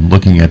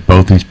looking at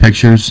both these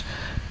pictures,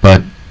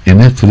 but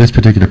for this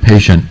particular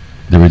patient,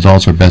 the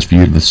results are best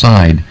viewed to the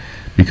side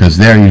because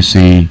there you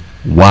see,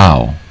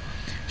 wow,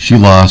 she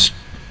lost,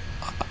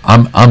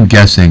 I'm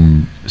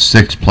guessing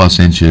 6+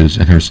 inches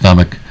in her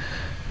stomach,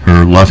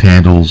 her love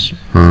handles,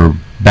 her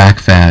back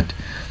fat.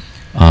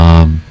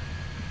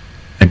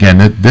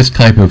 Again, this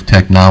type of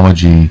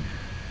technology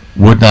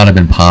would not have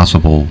been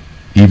possible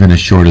even as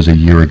short as a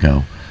year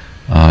ago.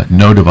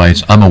 No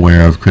device I'm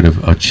aware of could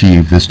have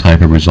achieved this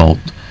type of result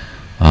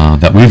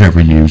that we've ever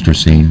used or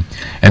seen.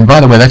 And by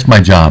the way, that's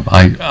my job.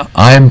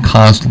 I am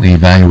constantly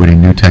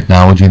evaluating new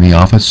technology in the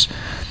office.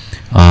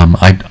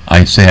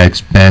 I'd say I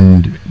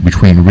spend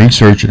between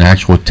research and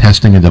actual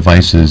testing of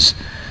devices,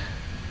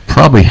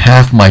 probably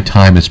half my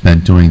time is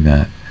spent doing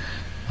that.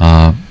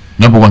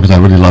 Number one, because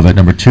I really love it.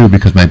 Number two,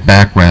 because my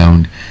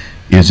background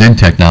is in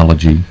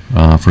technology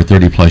for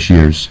 30+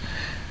 years,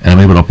 and I'm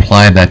able to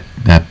apply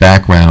that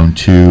background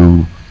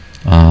to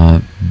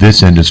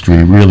this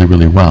industry really,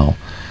 really well.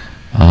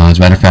 As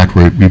a matter of fact,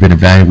 we've been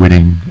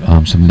evaluating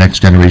some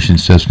next generation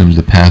systems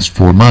the past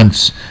 4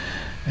 months,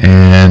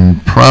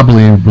 and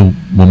probably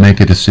we'll make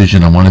a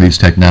decision on one of these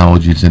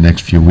technologies in the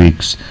next few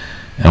weeks,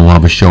 and we'll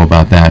have a show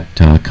about that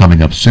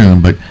coming up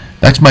soon. But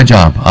that's my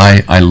job.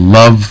 I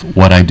love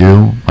what I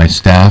do. My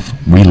staff,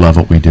 we love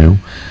what we do.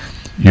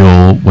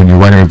 When you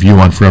write a review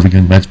on Forever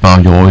Young Med Spa,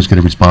 you'll always get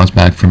a response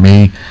back from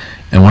me.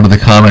 And one of the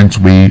comments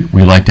we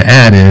like to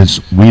add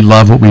is, we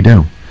love what we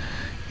do.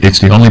 It's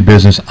the only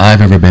business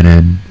I've ever been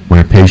in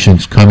where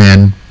patients come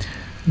in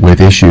with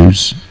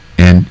issues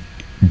and,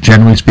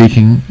 generally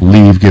speaking,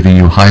 leave giving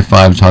you high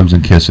fives, hugs,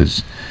 and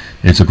kisses.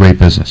 It's a great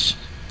business.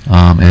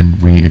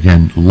 And we,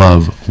 again,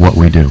 love what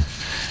we do.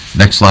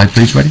 Next slide,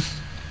 please, ready?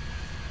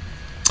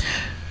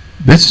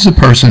 This is a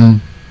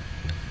person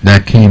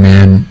that came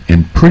in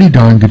pretty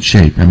darn good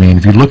shape. I mean,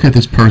 if you look at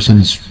this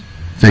person's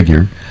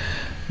figure,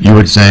 you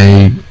would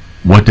say,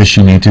 what does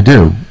she need to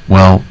do?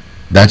 Well,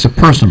 that's a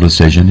personal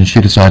decision, and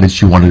she decided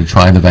she wanted to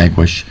try the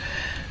Vanquish.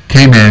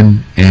 Came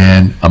in,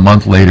 and a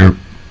month later,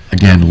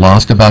 again,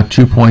 lost about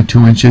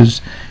 2.2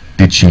 inches.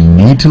 Did she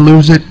need to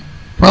lose it?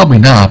 Probably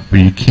not, but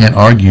you can't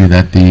argue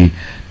that the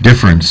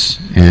difference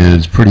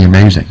is pretty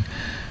amazing.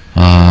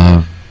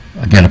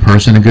 Again, a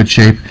person in good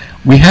shape.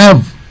 We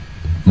have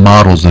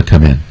models that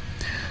come in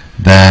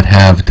that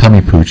have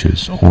tummy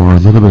pooches or a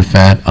little bit of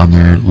fat on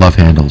their love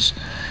handles.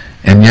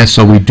 And yes,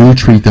 so we do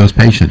treat those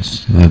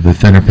patients, the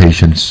thinner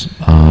patients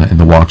in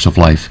the walks of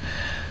life.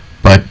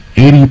 But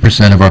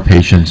 80% of our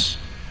patients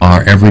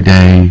are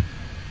everyday,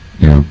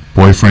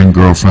 boyfriend,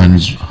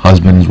 girlfriends,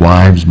 husbands,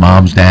 wives,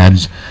 moms,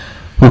 dads,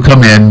 who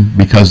come in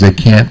because they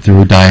can't,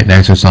 through diet and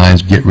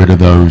exercise, get rid of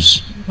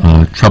those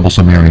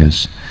troublesome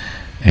areas.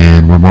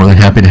 And we're more than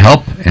happy to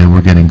help, and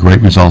we're getting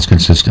great results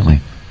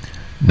consistently.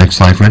 Next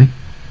slide, Freddie.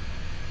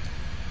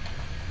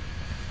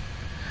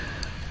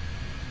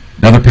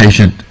 Another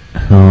patient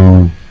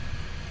who,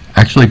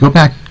 actually, go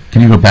back.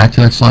 Can you go back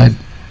to that slide?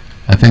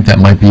 I think that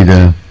might be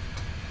the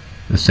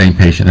the same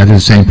patient. That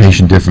is the same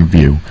patient, different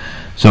view.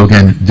 So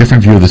again,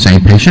 different view of the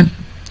same patient.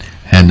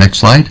 And next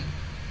slide.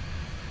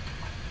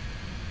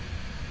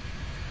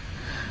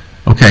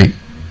 Okay,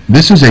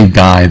 this is a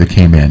guy that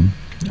came in.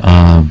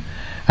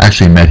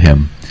 Actually met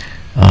him.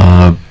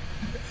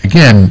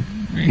 Again,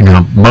 you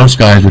know, most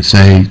guys would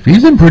say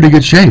he's in pretty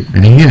good shape,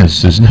 and he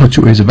is. There's no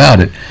two ways about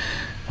it.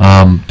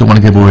 Don't want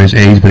to give away his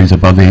age, but he's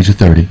above the age of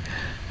 30.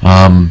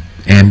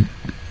 And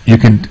you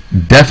can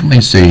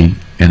definitely see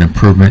an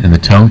improvement in the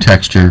tone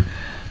texture,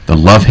 the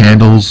love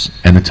handles,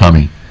 and the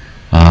tummy.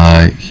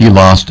 He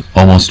lost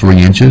almost 3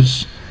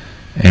 inches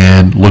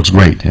and looks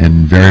great,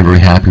 and very, very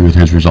happy with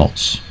his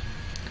results.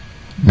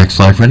 Next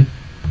slide, Freddie.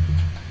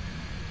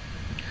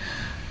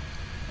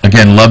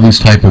 Again, love these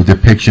type of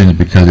depictions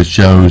because it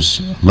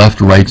shows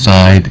left, right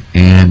side,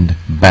 and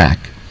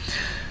back.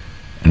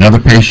 Another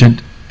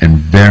patient in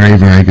very,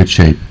 very good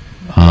shape.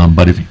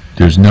 But if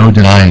there's no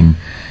denying,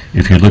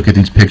 if you look at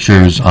these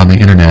pictures on the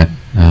internet,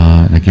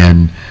 and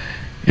again,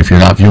 if you're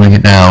not viewing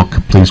it now,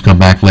 please come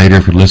back later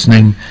if you're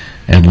listening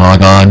and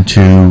log on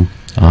to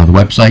the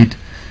website.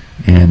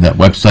 And that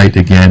website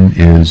again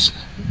is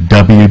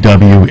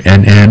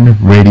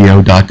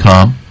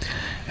www.nnradio.com.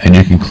 And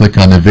you can click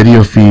on the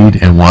video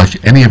feed and watch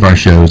any of our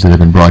shows that have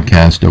been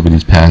broadcast over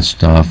these past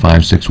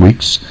 5-6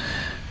 weeks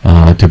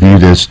to view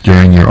this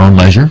during your own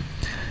leisure.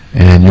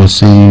 And you'll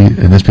see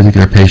in this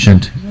particular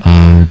patient,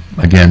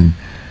 again,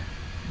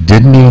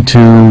 didn't need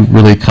to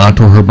really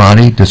contour her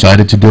body,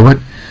 decided to do it,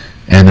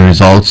 and the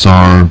results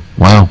are,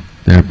 wow,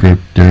 they're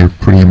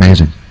pretty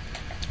amazing.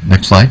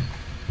 Next slide.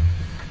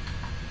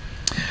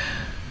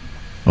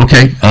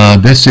 Okay,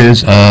 this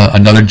is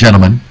another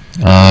gentleman.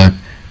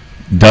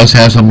 Does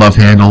have some love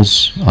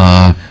handles,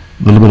 a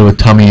little bit of a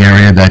tummy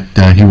area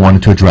that he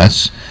wanted to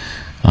address,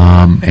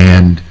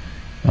 and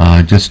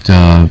just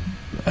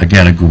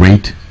again a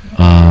great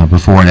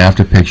before and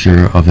after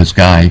picture of this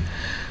guy.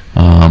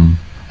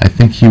 I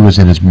think he was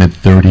in his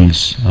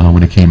mid-30s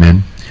when he came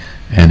in,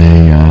 and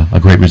a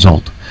great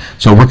result.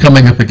 So we're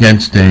coming up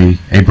against a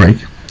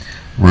break.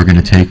 We're going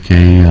to take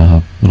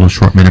a little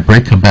short minute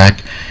break, come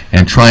back,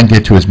 and try and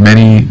get to as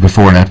many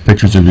before and after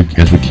pictures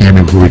as we can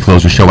before we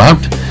close the show out.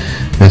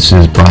 This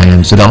is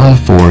Brian Zadella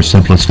for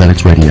Simple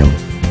Aesthetics Radio.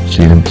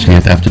 See you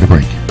after the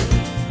break.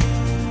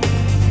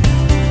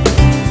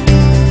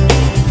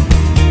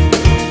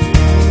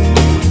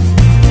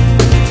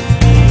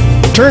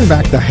 Turn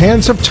back the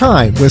hands of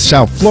time with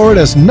South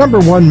Florida's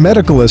 #1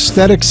 medical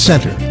aesthetics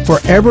center,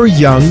 Forever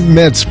Young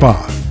Med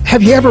Spa.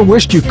 Have you ever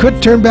wished you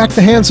could turn back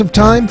the hands of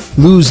time?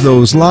 Lose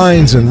those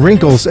lines and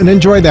wrinkles and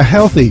enjoy the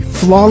healthy,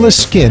 flawless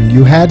skin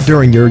you had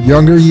during your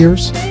younger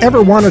years?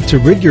 Ever wanted to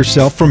rid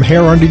yourself from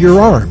hair under your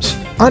arms,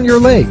 on your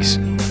legs,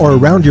 or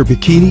around your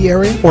bikini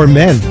area? Or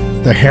men,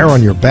 the hair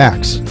on your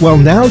backs? Well,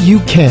 now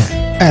you can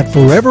at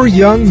Forever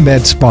Young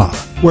Med Spa,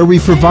 where we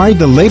provide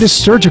the latest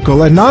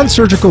surgical and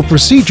non-surgical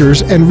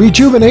procedures and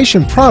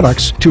rejuvenation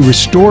products to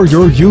restore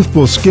your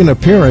youthful skin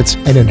appearance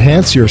and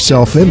enhance your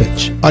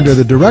self-image. Under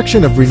the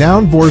direction of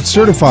renowned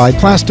board-certified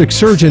plastic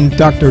surgeon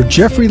Dr.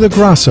 Jeffrey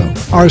Lagrasso,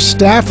 our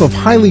staff of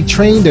highly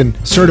trained and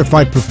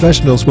certified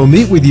professionals will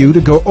meet with you to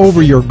go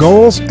over your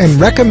goals and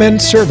recommend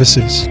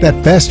services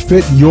that best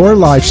fit your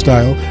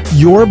lifestyle,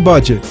 your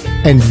budget,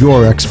 and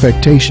your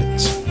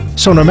expectations.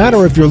 So no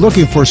matter if you're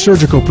looking for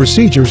surgical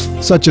procedures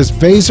such as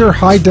Vaser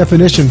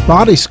high-definition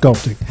body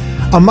sculpting,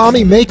 a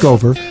mommy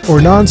makeover,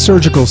 or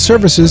non-surgical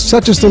services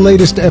such as the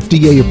latest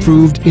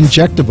FDA-approved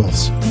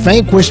injectables,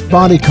 Vanquish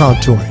body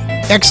contouring,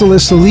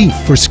 Exilis Elite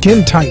for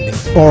skin tightening,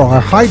 or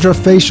our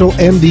Hydrafacial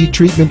MD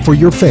treatment for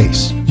your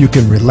face, you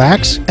can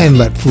relax and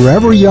let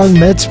Forever Young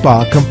Med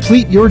Spa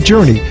complete your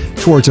journey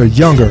towards a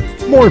younger,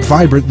 more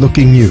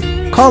vibrant-looking you.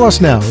 Call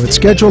us now and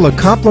schedule a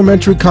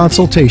complimentary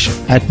consultation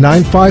at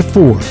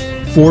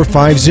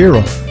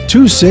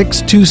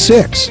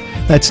 954-450-2626.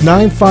 That's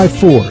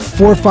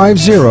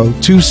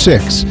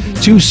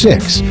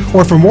 954-450-2626.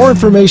 Or for more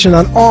information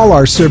on all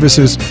our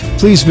services,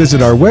 please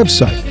visit our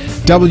website,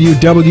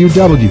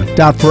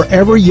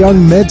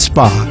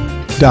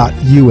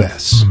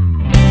 www.foreveryoungmedspa.us.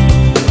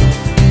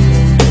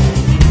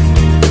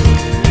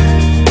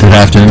 Good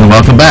afternoon and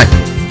welcome back.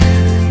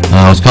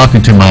 I was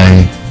talking to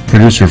my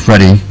producer,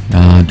 Freddie,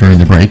 during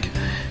the break,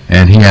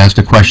 and he asked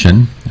a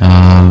question.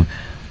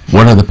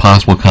 What are the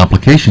possible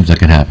complications that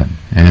can happen?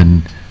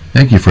 And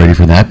thank you, Freddie,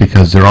 for that,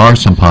 because there are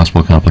some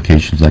possible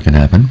complications that can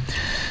happen.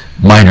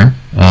 Minor,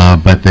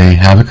 but they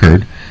have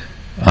occurred.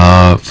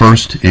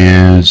 First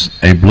is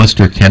a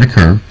blister can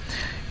occur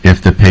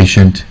if the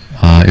patient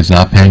is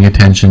not paying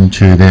attention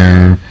to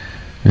their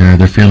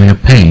feeling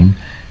of pain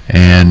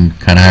and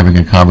kind of having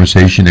a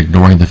conversation,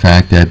 ignoring the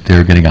fact that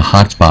they're getting a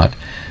hot spot.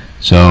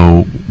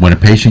 So when a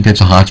patient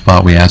gets a hot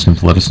spot, we ask them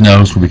to let us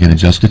know so we can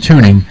adjust the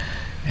tuning,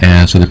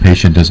 and so the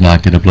patient does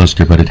not get a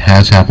blister. But it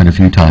has happened a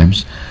few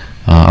times.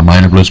 A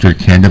minor blister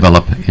can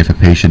develop if a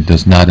patient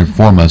does not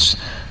inform us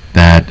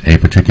that a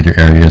particular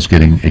area is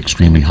getting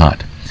extremely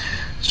hot.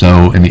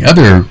 So, and the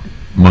other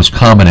most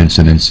common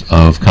incidence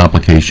of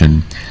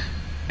complication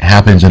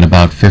happens in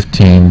about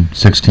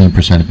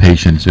 15-16% of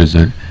patients is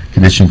a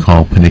condition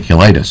called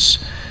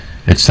paniculitis.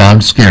 It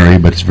sounds scary,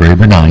 but it's very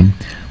benign.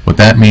 What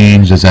that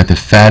means is that the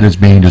fat is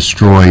being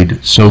destroyed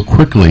so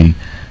quickly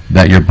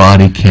that your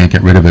body can't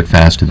get rid of it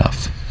fast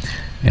enough.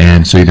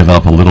 And so you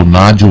develop a little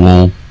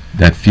nodule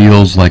that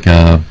feels like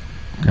a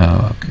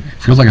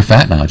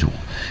fat nodule.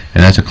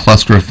 And that's a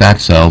cluster of fat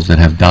cells that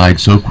have died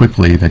so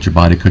quickly that your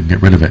body couldn't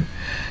get rid of it.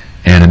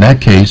 And in that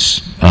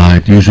case,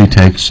 it usually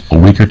takes a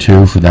week or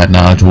two for that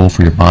nodule,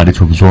 for your body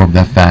to absorb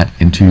that fat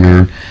into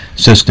your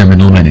system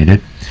and eliminate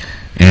it.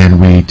 And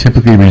we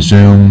typically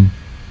resume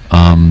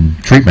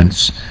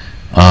treatments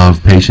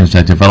of patients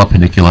that develop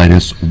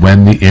paniculitis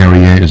when the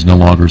area is no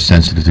longer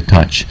sensitive to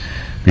touch.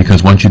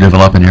 Because once you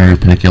develop an area of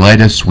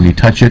paniculitis, when you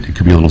touch it, it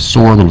could be a little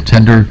sore, a little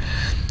tender.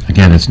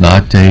 Again, it's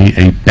not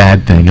a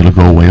bad thing. It'll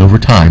go away over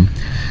time.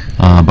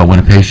 But when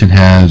a patient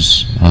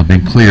has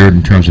been cleared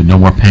in terms of no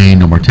more pain,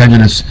 no more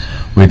tenderness,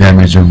 we then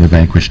resume the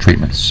Vanquish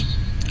treatments.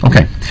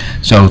 Okay,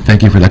 so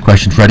thank you for that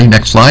question, Freddie.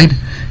 Next slide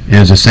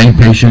is the same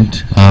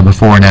patient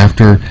before and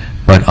after,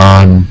 but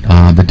on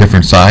the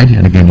different side.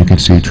 And again, you can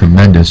see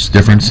tremendous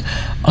difference.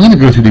 I'm going to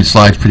go through these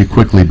slides pretty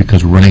quickly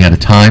because we're running out of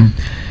time.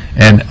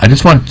 And I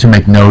just want to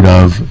make note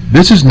of,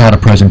 this is not a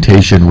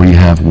presentation where you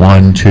have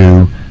 1,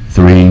 2,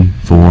 3,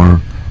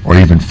 4, or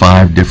even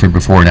 5 different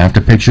before and after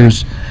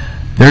pictures.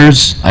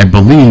 There's, I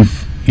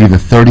believe, either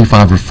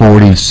 35 or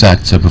 40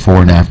 sets of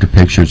before and after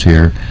pictures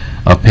here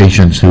of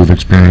patients who've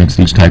experienced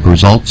these type of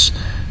results.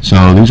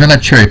 So these are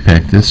not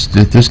cherry-picked. This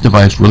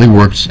device really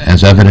works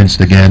as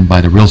evidenced, again,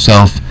 by the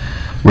RealSelf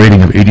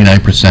rating of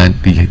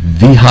 89%,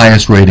 the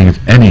highest rating of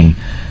any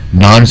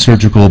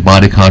non-surgical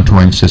body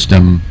contouring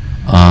system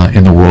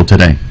in the world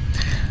today.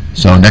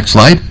 So next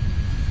slide.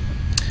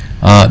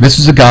 This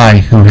is a guy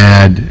who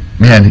had,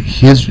 man,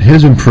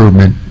 his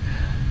improvement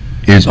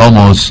is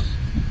almost,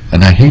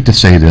 and I hate to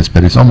say this,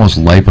 but it's almost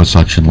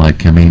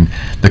liposuction-like. I mean,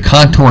 the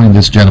contouring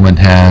this gentleman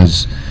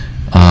has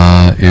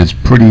is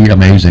pretty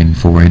amazing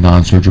for a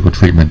non-surgical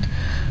treatment.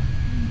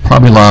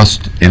 Probably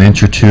lost an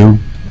inch or two,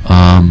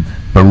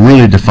 but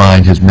really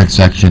defined his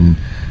midsection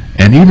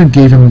and even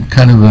gave him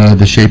kind of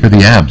the shape of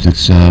the abs.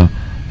 It's a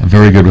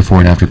very good before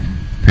and after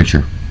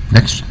picture.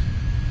 Next.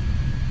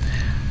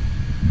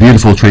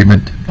 Beautiful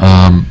treatment.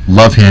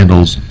 Love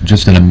handles,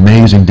 just an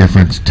amazing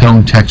difference.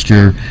 Tone,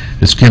 texture,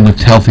 the skin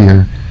looked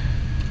healthier.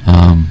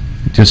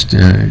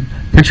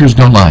 Pictures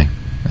don't lie.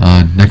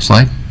 Next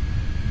slide.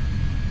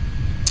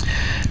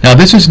 Now,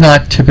 this is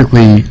not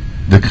typically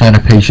the kind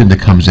of patient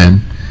that comes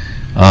in,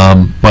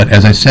 but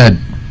as I said,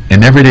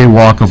 an everyday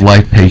walk of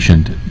life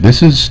patient,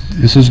 this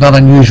is not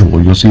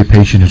unusual. You'll see a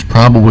patient who's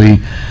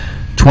probably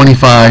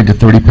 25 to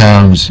 30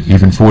 pounds,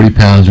 even 40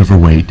 pounds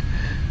overweight.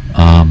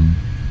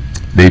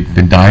 They've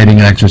been dieting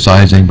and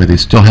exercising, but they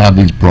still have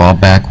these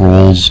broad back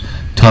rolls,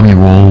 tummy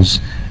rolls,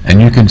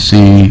 and you can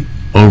see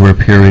over a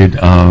period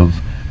of,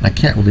 I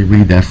can't really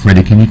read that,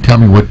 Freddie. Can you tell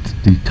me what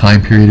the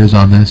time period is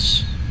on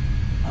this?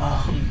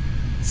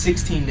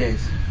 16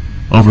 days.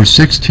 Over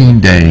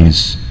 16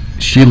 days,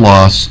 she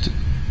lost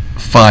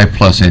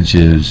 5+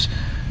 inches.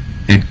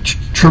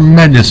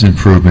 Tremendous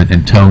improvement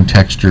in tone,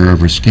 texture of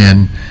her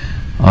skin,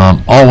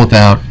 all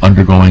without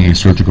undergoing a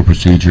surgical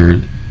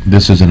procedure.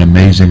 This is an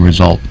amazing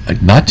result.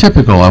 Not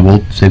typical, I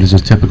will say this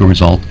is a typical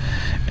result.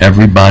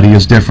 Everybody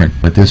is different,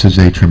 but this is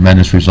a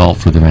tremendous result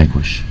for the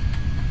Vanquish.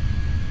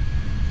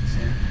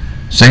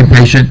 Same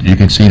patient, you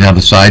can see now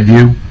the side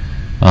view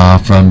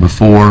from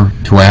before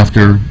to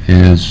after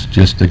is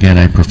just, again,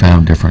 a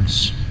profound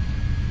difference.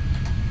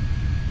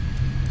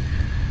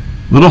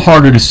 A little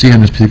harder to see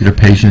on this particular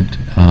patient,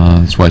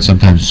 that's why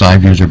sometimes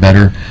side views are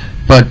better,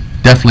 but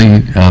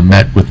definitely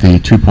met with the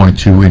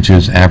 2.2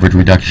 inches average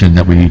reduction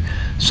that we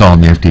saw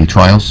in the FDA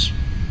trials.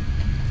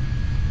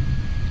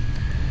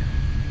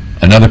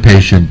 Another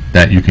patient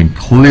that you can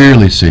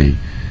clearly see,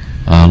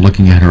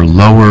 looking at her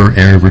lower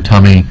area of her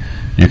tummy,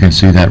 you can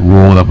see that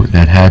roll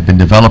that had been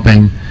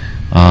developing.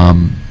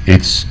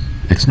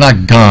 It's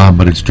not gone,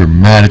 but it's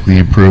dramatically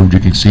improved. You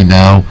can see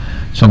now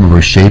some of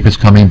her shape is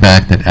coming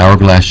back. That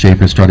hourglass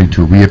shape is starting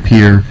to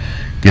reappear,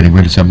 getting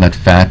rid of some of that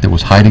fat that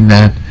was hiding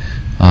that.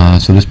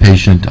 So this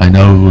patient, I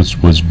know,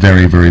 was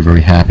very, very,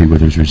 very happy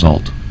with his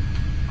result.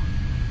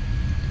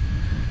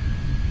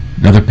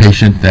 Another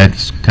patient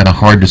that's kind of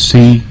hard to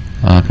see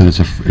because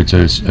it's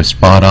a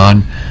spot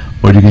on,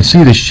 but you can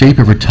see the shape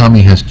of her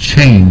tummy has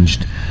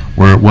changed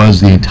where it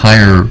was the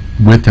entire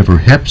width of her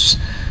hips.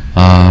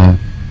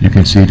 You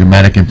can see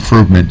dramatic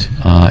improvement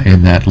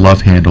in that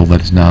love handle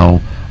that is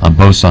now on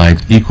both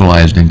sides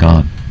equalized and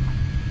gone.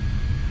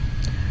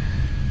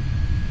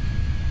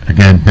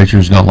 Again,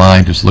 pictures don't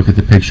lie. Just look at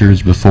the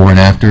pictures before and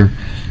after.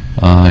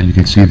 You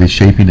can see the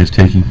shaping that's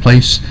taking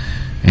place.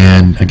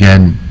 And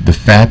again, the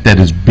fat that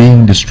is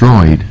being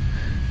destroyed,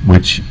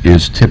 which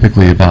is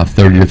typically about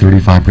 30 to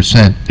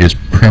 35%, is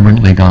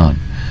permanently gone.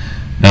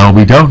 Now, what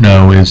we don't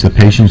know is the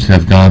patients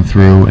have gone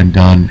through and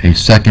done a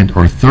second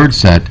or third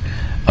set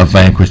of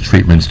Vanquish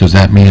treatments. Does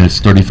that mean it's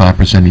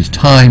 35% each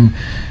time,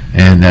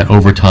 and that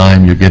over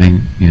time you're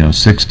getting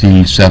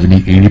 60,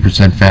 70,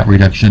 80% fat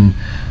reduction?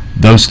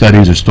 Those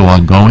studies are still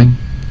ongoing.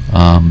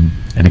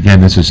 And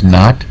again, this is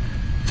not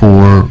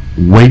for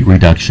weight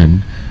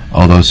reduction,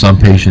 although some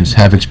patients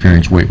have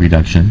experienced weight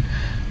reduction.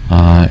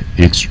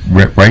 It's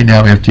right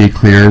now FDA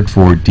cleared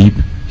for deep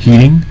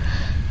heating,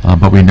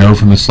 but we know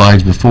from the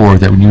slides before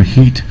that when you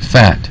heat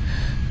fat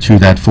to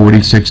that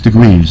 46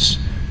 degrees,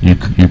 you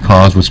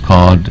cause what's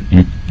called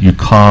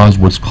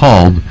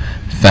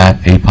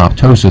fat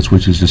apoptosis,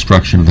 which is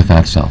destruction of the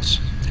fat cells.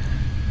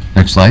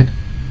 Next slide.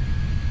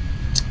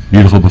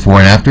 Beautiful before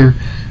and after.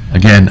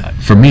 Again,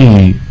 for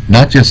me,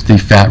 not just the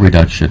fat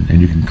reduction,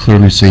 and you can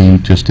clearly see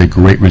just a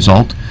great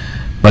result,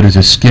 but it's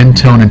a skin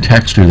tone and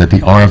texture that the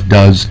RF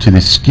does to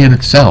the skin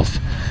itself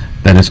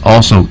that is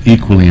also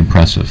equally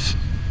impressive.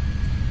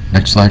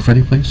 Next slide,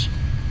 Freddie, please.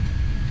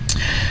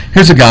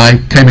 Here's a guy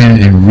came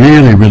in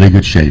really, really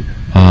good shape.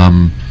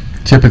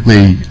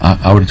 Typically,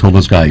 I would have told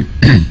this guy,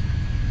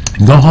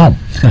 go home.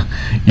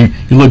 you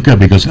look good,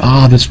 because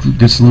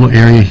this little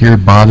area here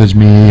bothers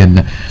me,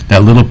 and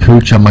that little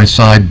pooch on my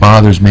side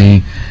bothers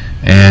me.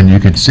 And you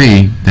can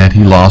see that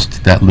he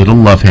lost that little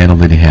love handle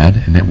that he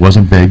had, and it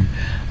wasn't big.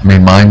 I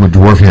mean, mine would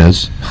dwarf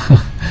his.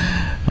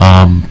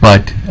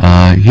 But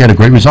he had a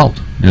great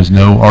result. There's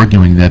no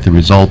arguing that the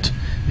result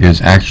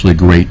is actually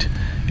great.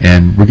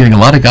 And we're getting a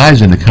lot of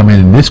guys in that come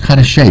in this kind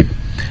of shape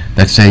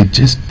that say,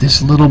 just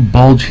this little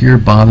bulge here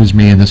bothers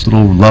me, and this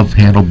little love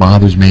handle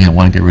bothers me, I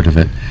want to get rid of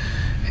it.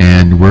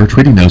 And we're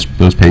treating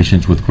those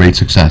patients with great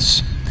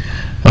success.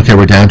 Okay,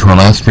 we're down to our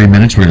last 3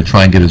 minutes. We're going to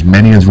try and get as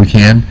many as we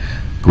can.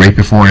 Great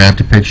before and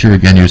after picture.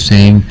 Again, you're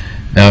seeing,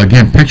 now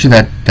again, picture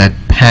that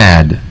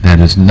pad that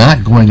is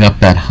not going up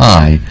that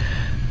high,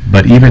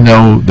 but even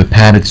though the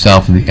pad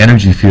itself and the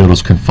energy field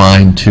is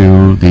confined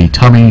to the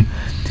tummy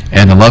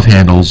and the love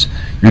handles,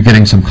 you're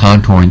getting some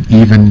contouring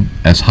even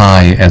as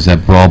high as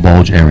that bra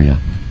bulge area.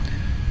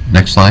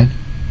 Next slide.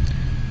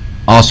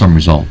 Awesome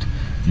result.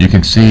 You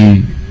can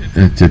see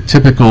the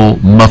typical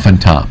muffin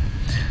top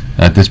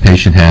that this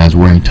patient has,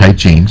 wearing tight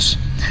jeans,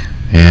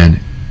 and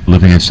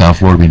living in South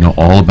Florida, we know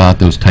all about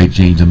those tight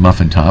jeans and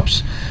muffin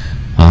tops.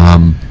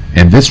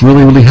 And this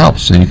really, really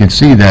helps. And you can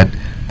see that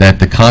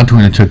the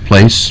contouring that took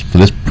place for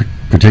this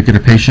particular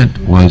patient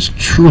was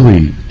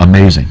truly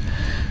amazing.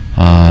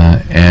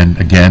 And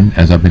again,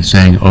 as I've been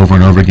saying over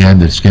and over again,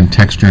 the skin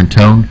texture and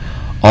tone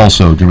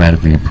also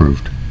dramatically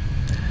improved.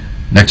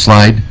 Next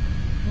slide.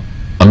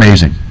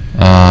 Amazing.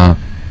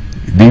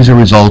 These are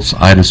results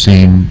I'd have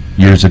seen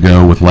years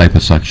ago with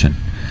liposuction.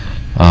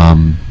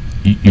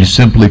 You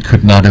simply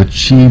could not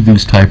achieve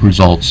these type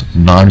results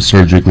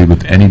non-surgically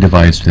with any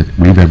device that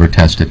we've ever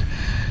tested.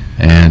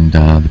 And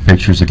the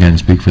pictures again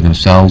speak for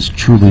themselves.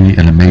 Truly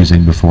an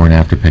amazing before and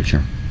after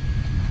picture.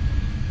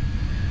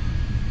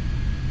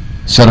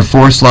 Set of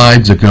 4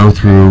 slides that go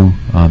through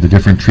the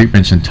different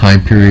treatments and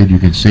time period. You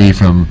can see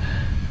from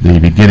the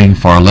beginning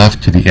far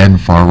left to the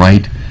end far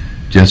right,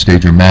 just a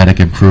dramatic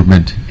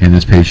improvement in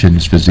this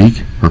patient's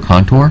physique, her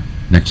contour.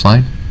 Next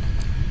slide.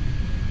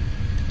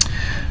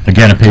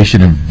 Again, a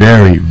patient in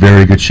very,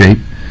 very good shape,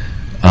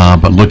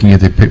 but looking at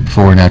the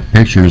before and after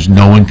pictures,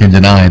 no one can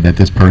deny that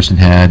this person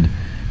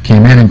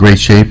came in great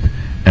shape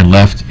and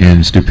left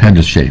in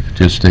stupendous shape.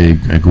 Just a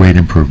great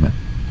improvement.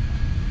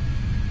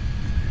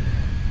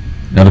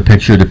 Another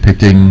picture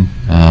depicting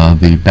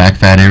the back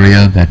fat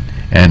area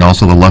and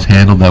also the love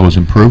handle that was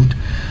improved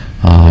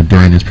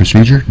during this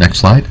procedure. Next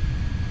slide.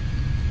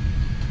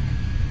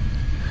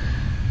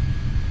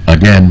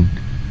 Again,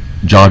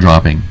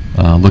 jaw-dropping.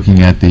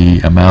 Looking at the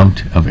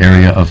amount of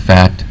area of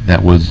fat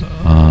that was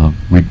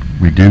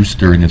reduced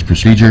during this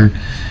procedure,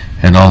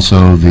 and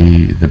also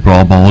the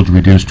bra bulge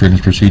reduced during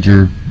this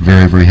procedure.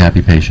 Very, very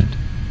happy patient.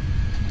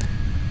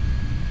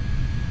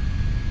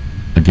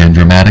 Again,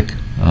 dramatic.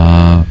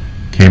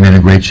 Came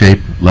in great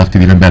shape, left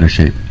in even better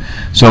shape.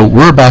 So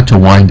we're about to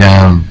wind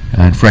down,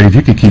 and Freddie, if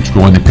you could keep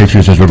going the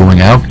pictures as we're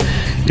going out.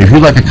 If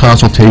you'd like a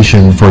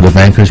consultation for the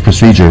Vanquish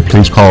procedure,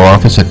 please call our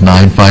office at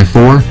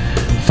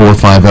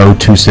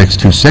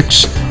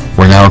 954-450-2626.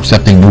 We're now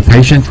accepting new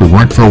patients. We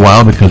weren't for a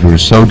while because we were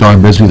so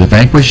darn busy with the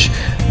Vanquish,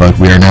 but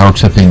we are now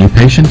accepting new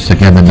patients.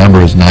 Again, the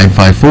number is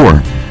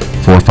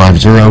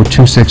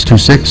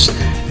 954-450-2626.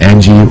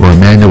 Angie or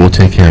Amanda will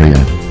take care of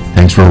you.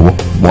 Thanks for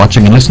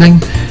watching and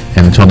listening.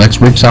 And until next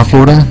week, South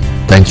Florida,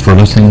 thanks for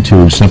listening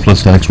to Simple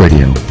Aesthetics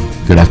Radio.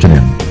 Good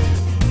afternoon.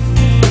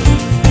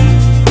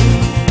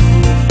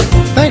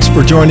 Thanks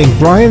for joining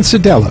Brian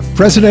Sedella,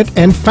 President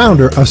and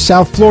founder of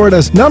South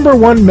Florida's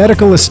 #1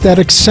 medical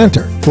aesthetics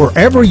center,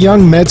 Forever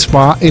Young Med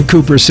Spa in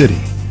Cooper City.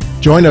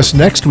 Join us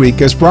next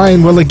week as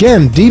Brian will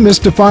again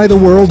demystify the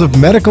world of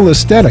medical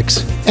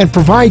aesthetics and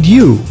provide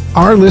you,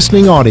 our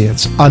listening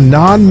audience, a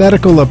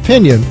non-medical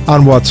opinion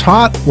on what's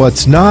hot,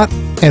 what's not,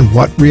 and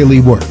what really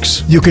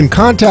works. You can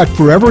contact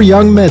Forever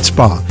Young Med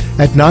Spa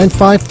at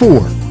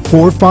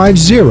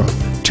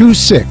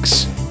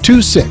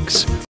 954-450-2626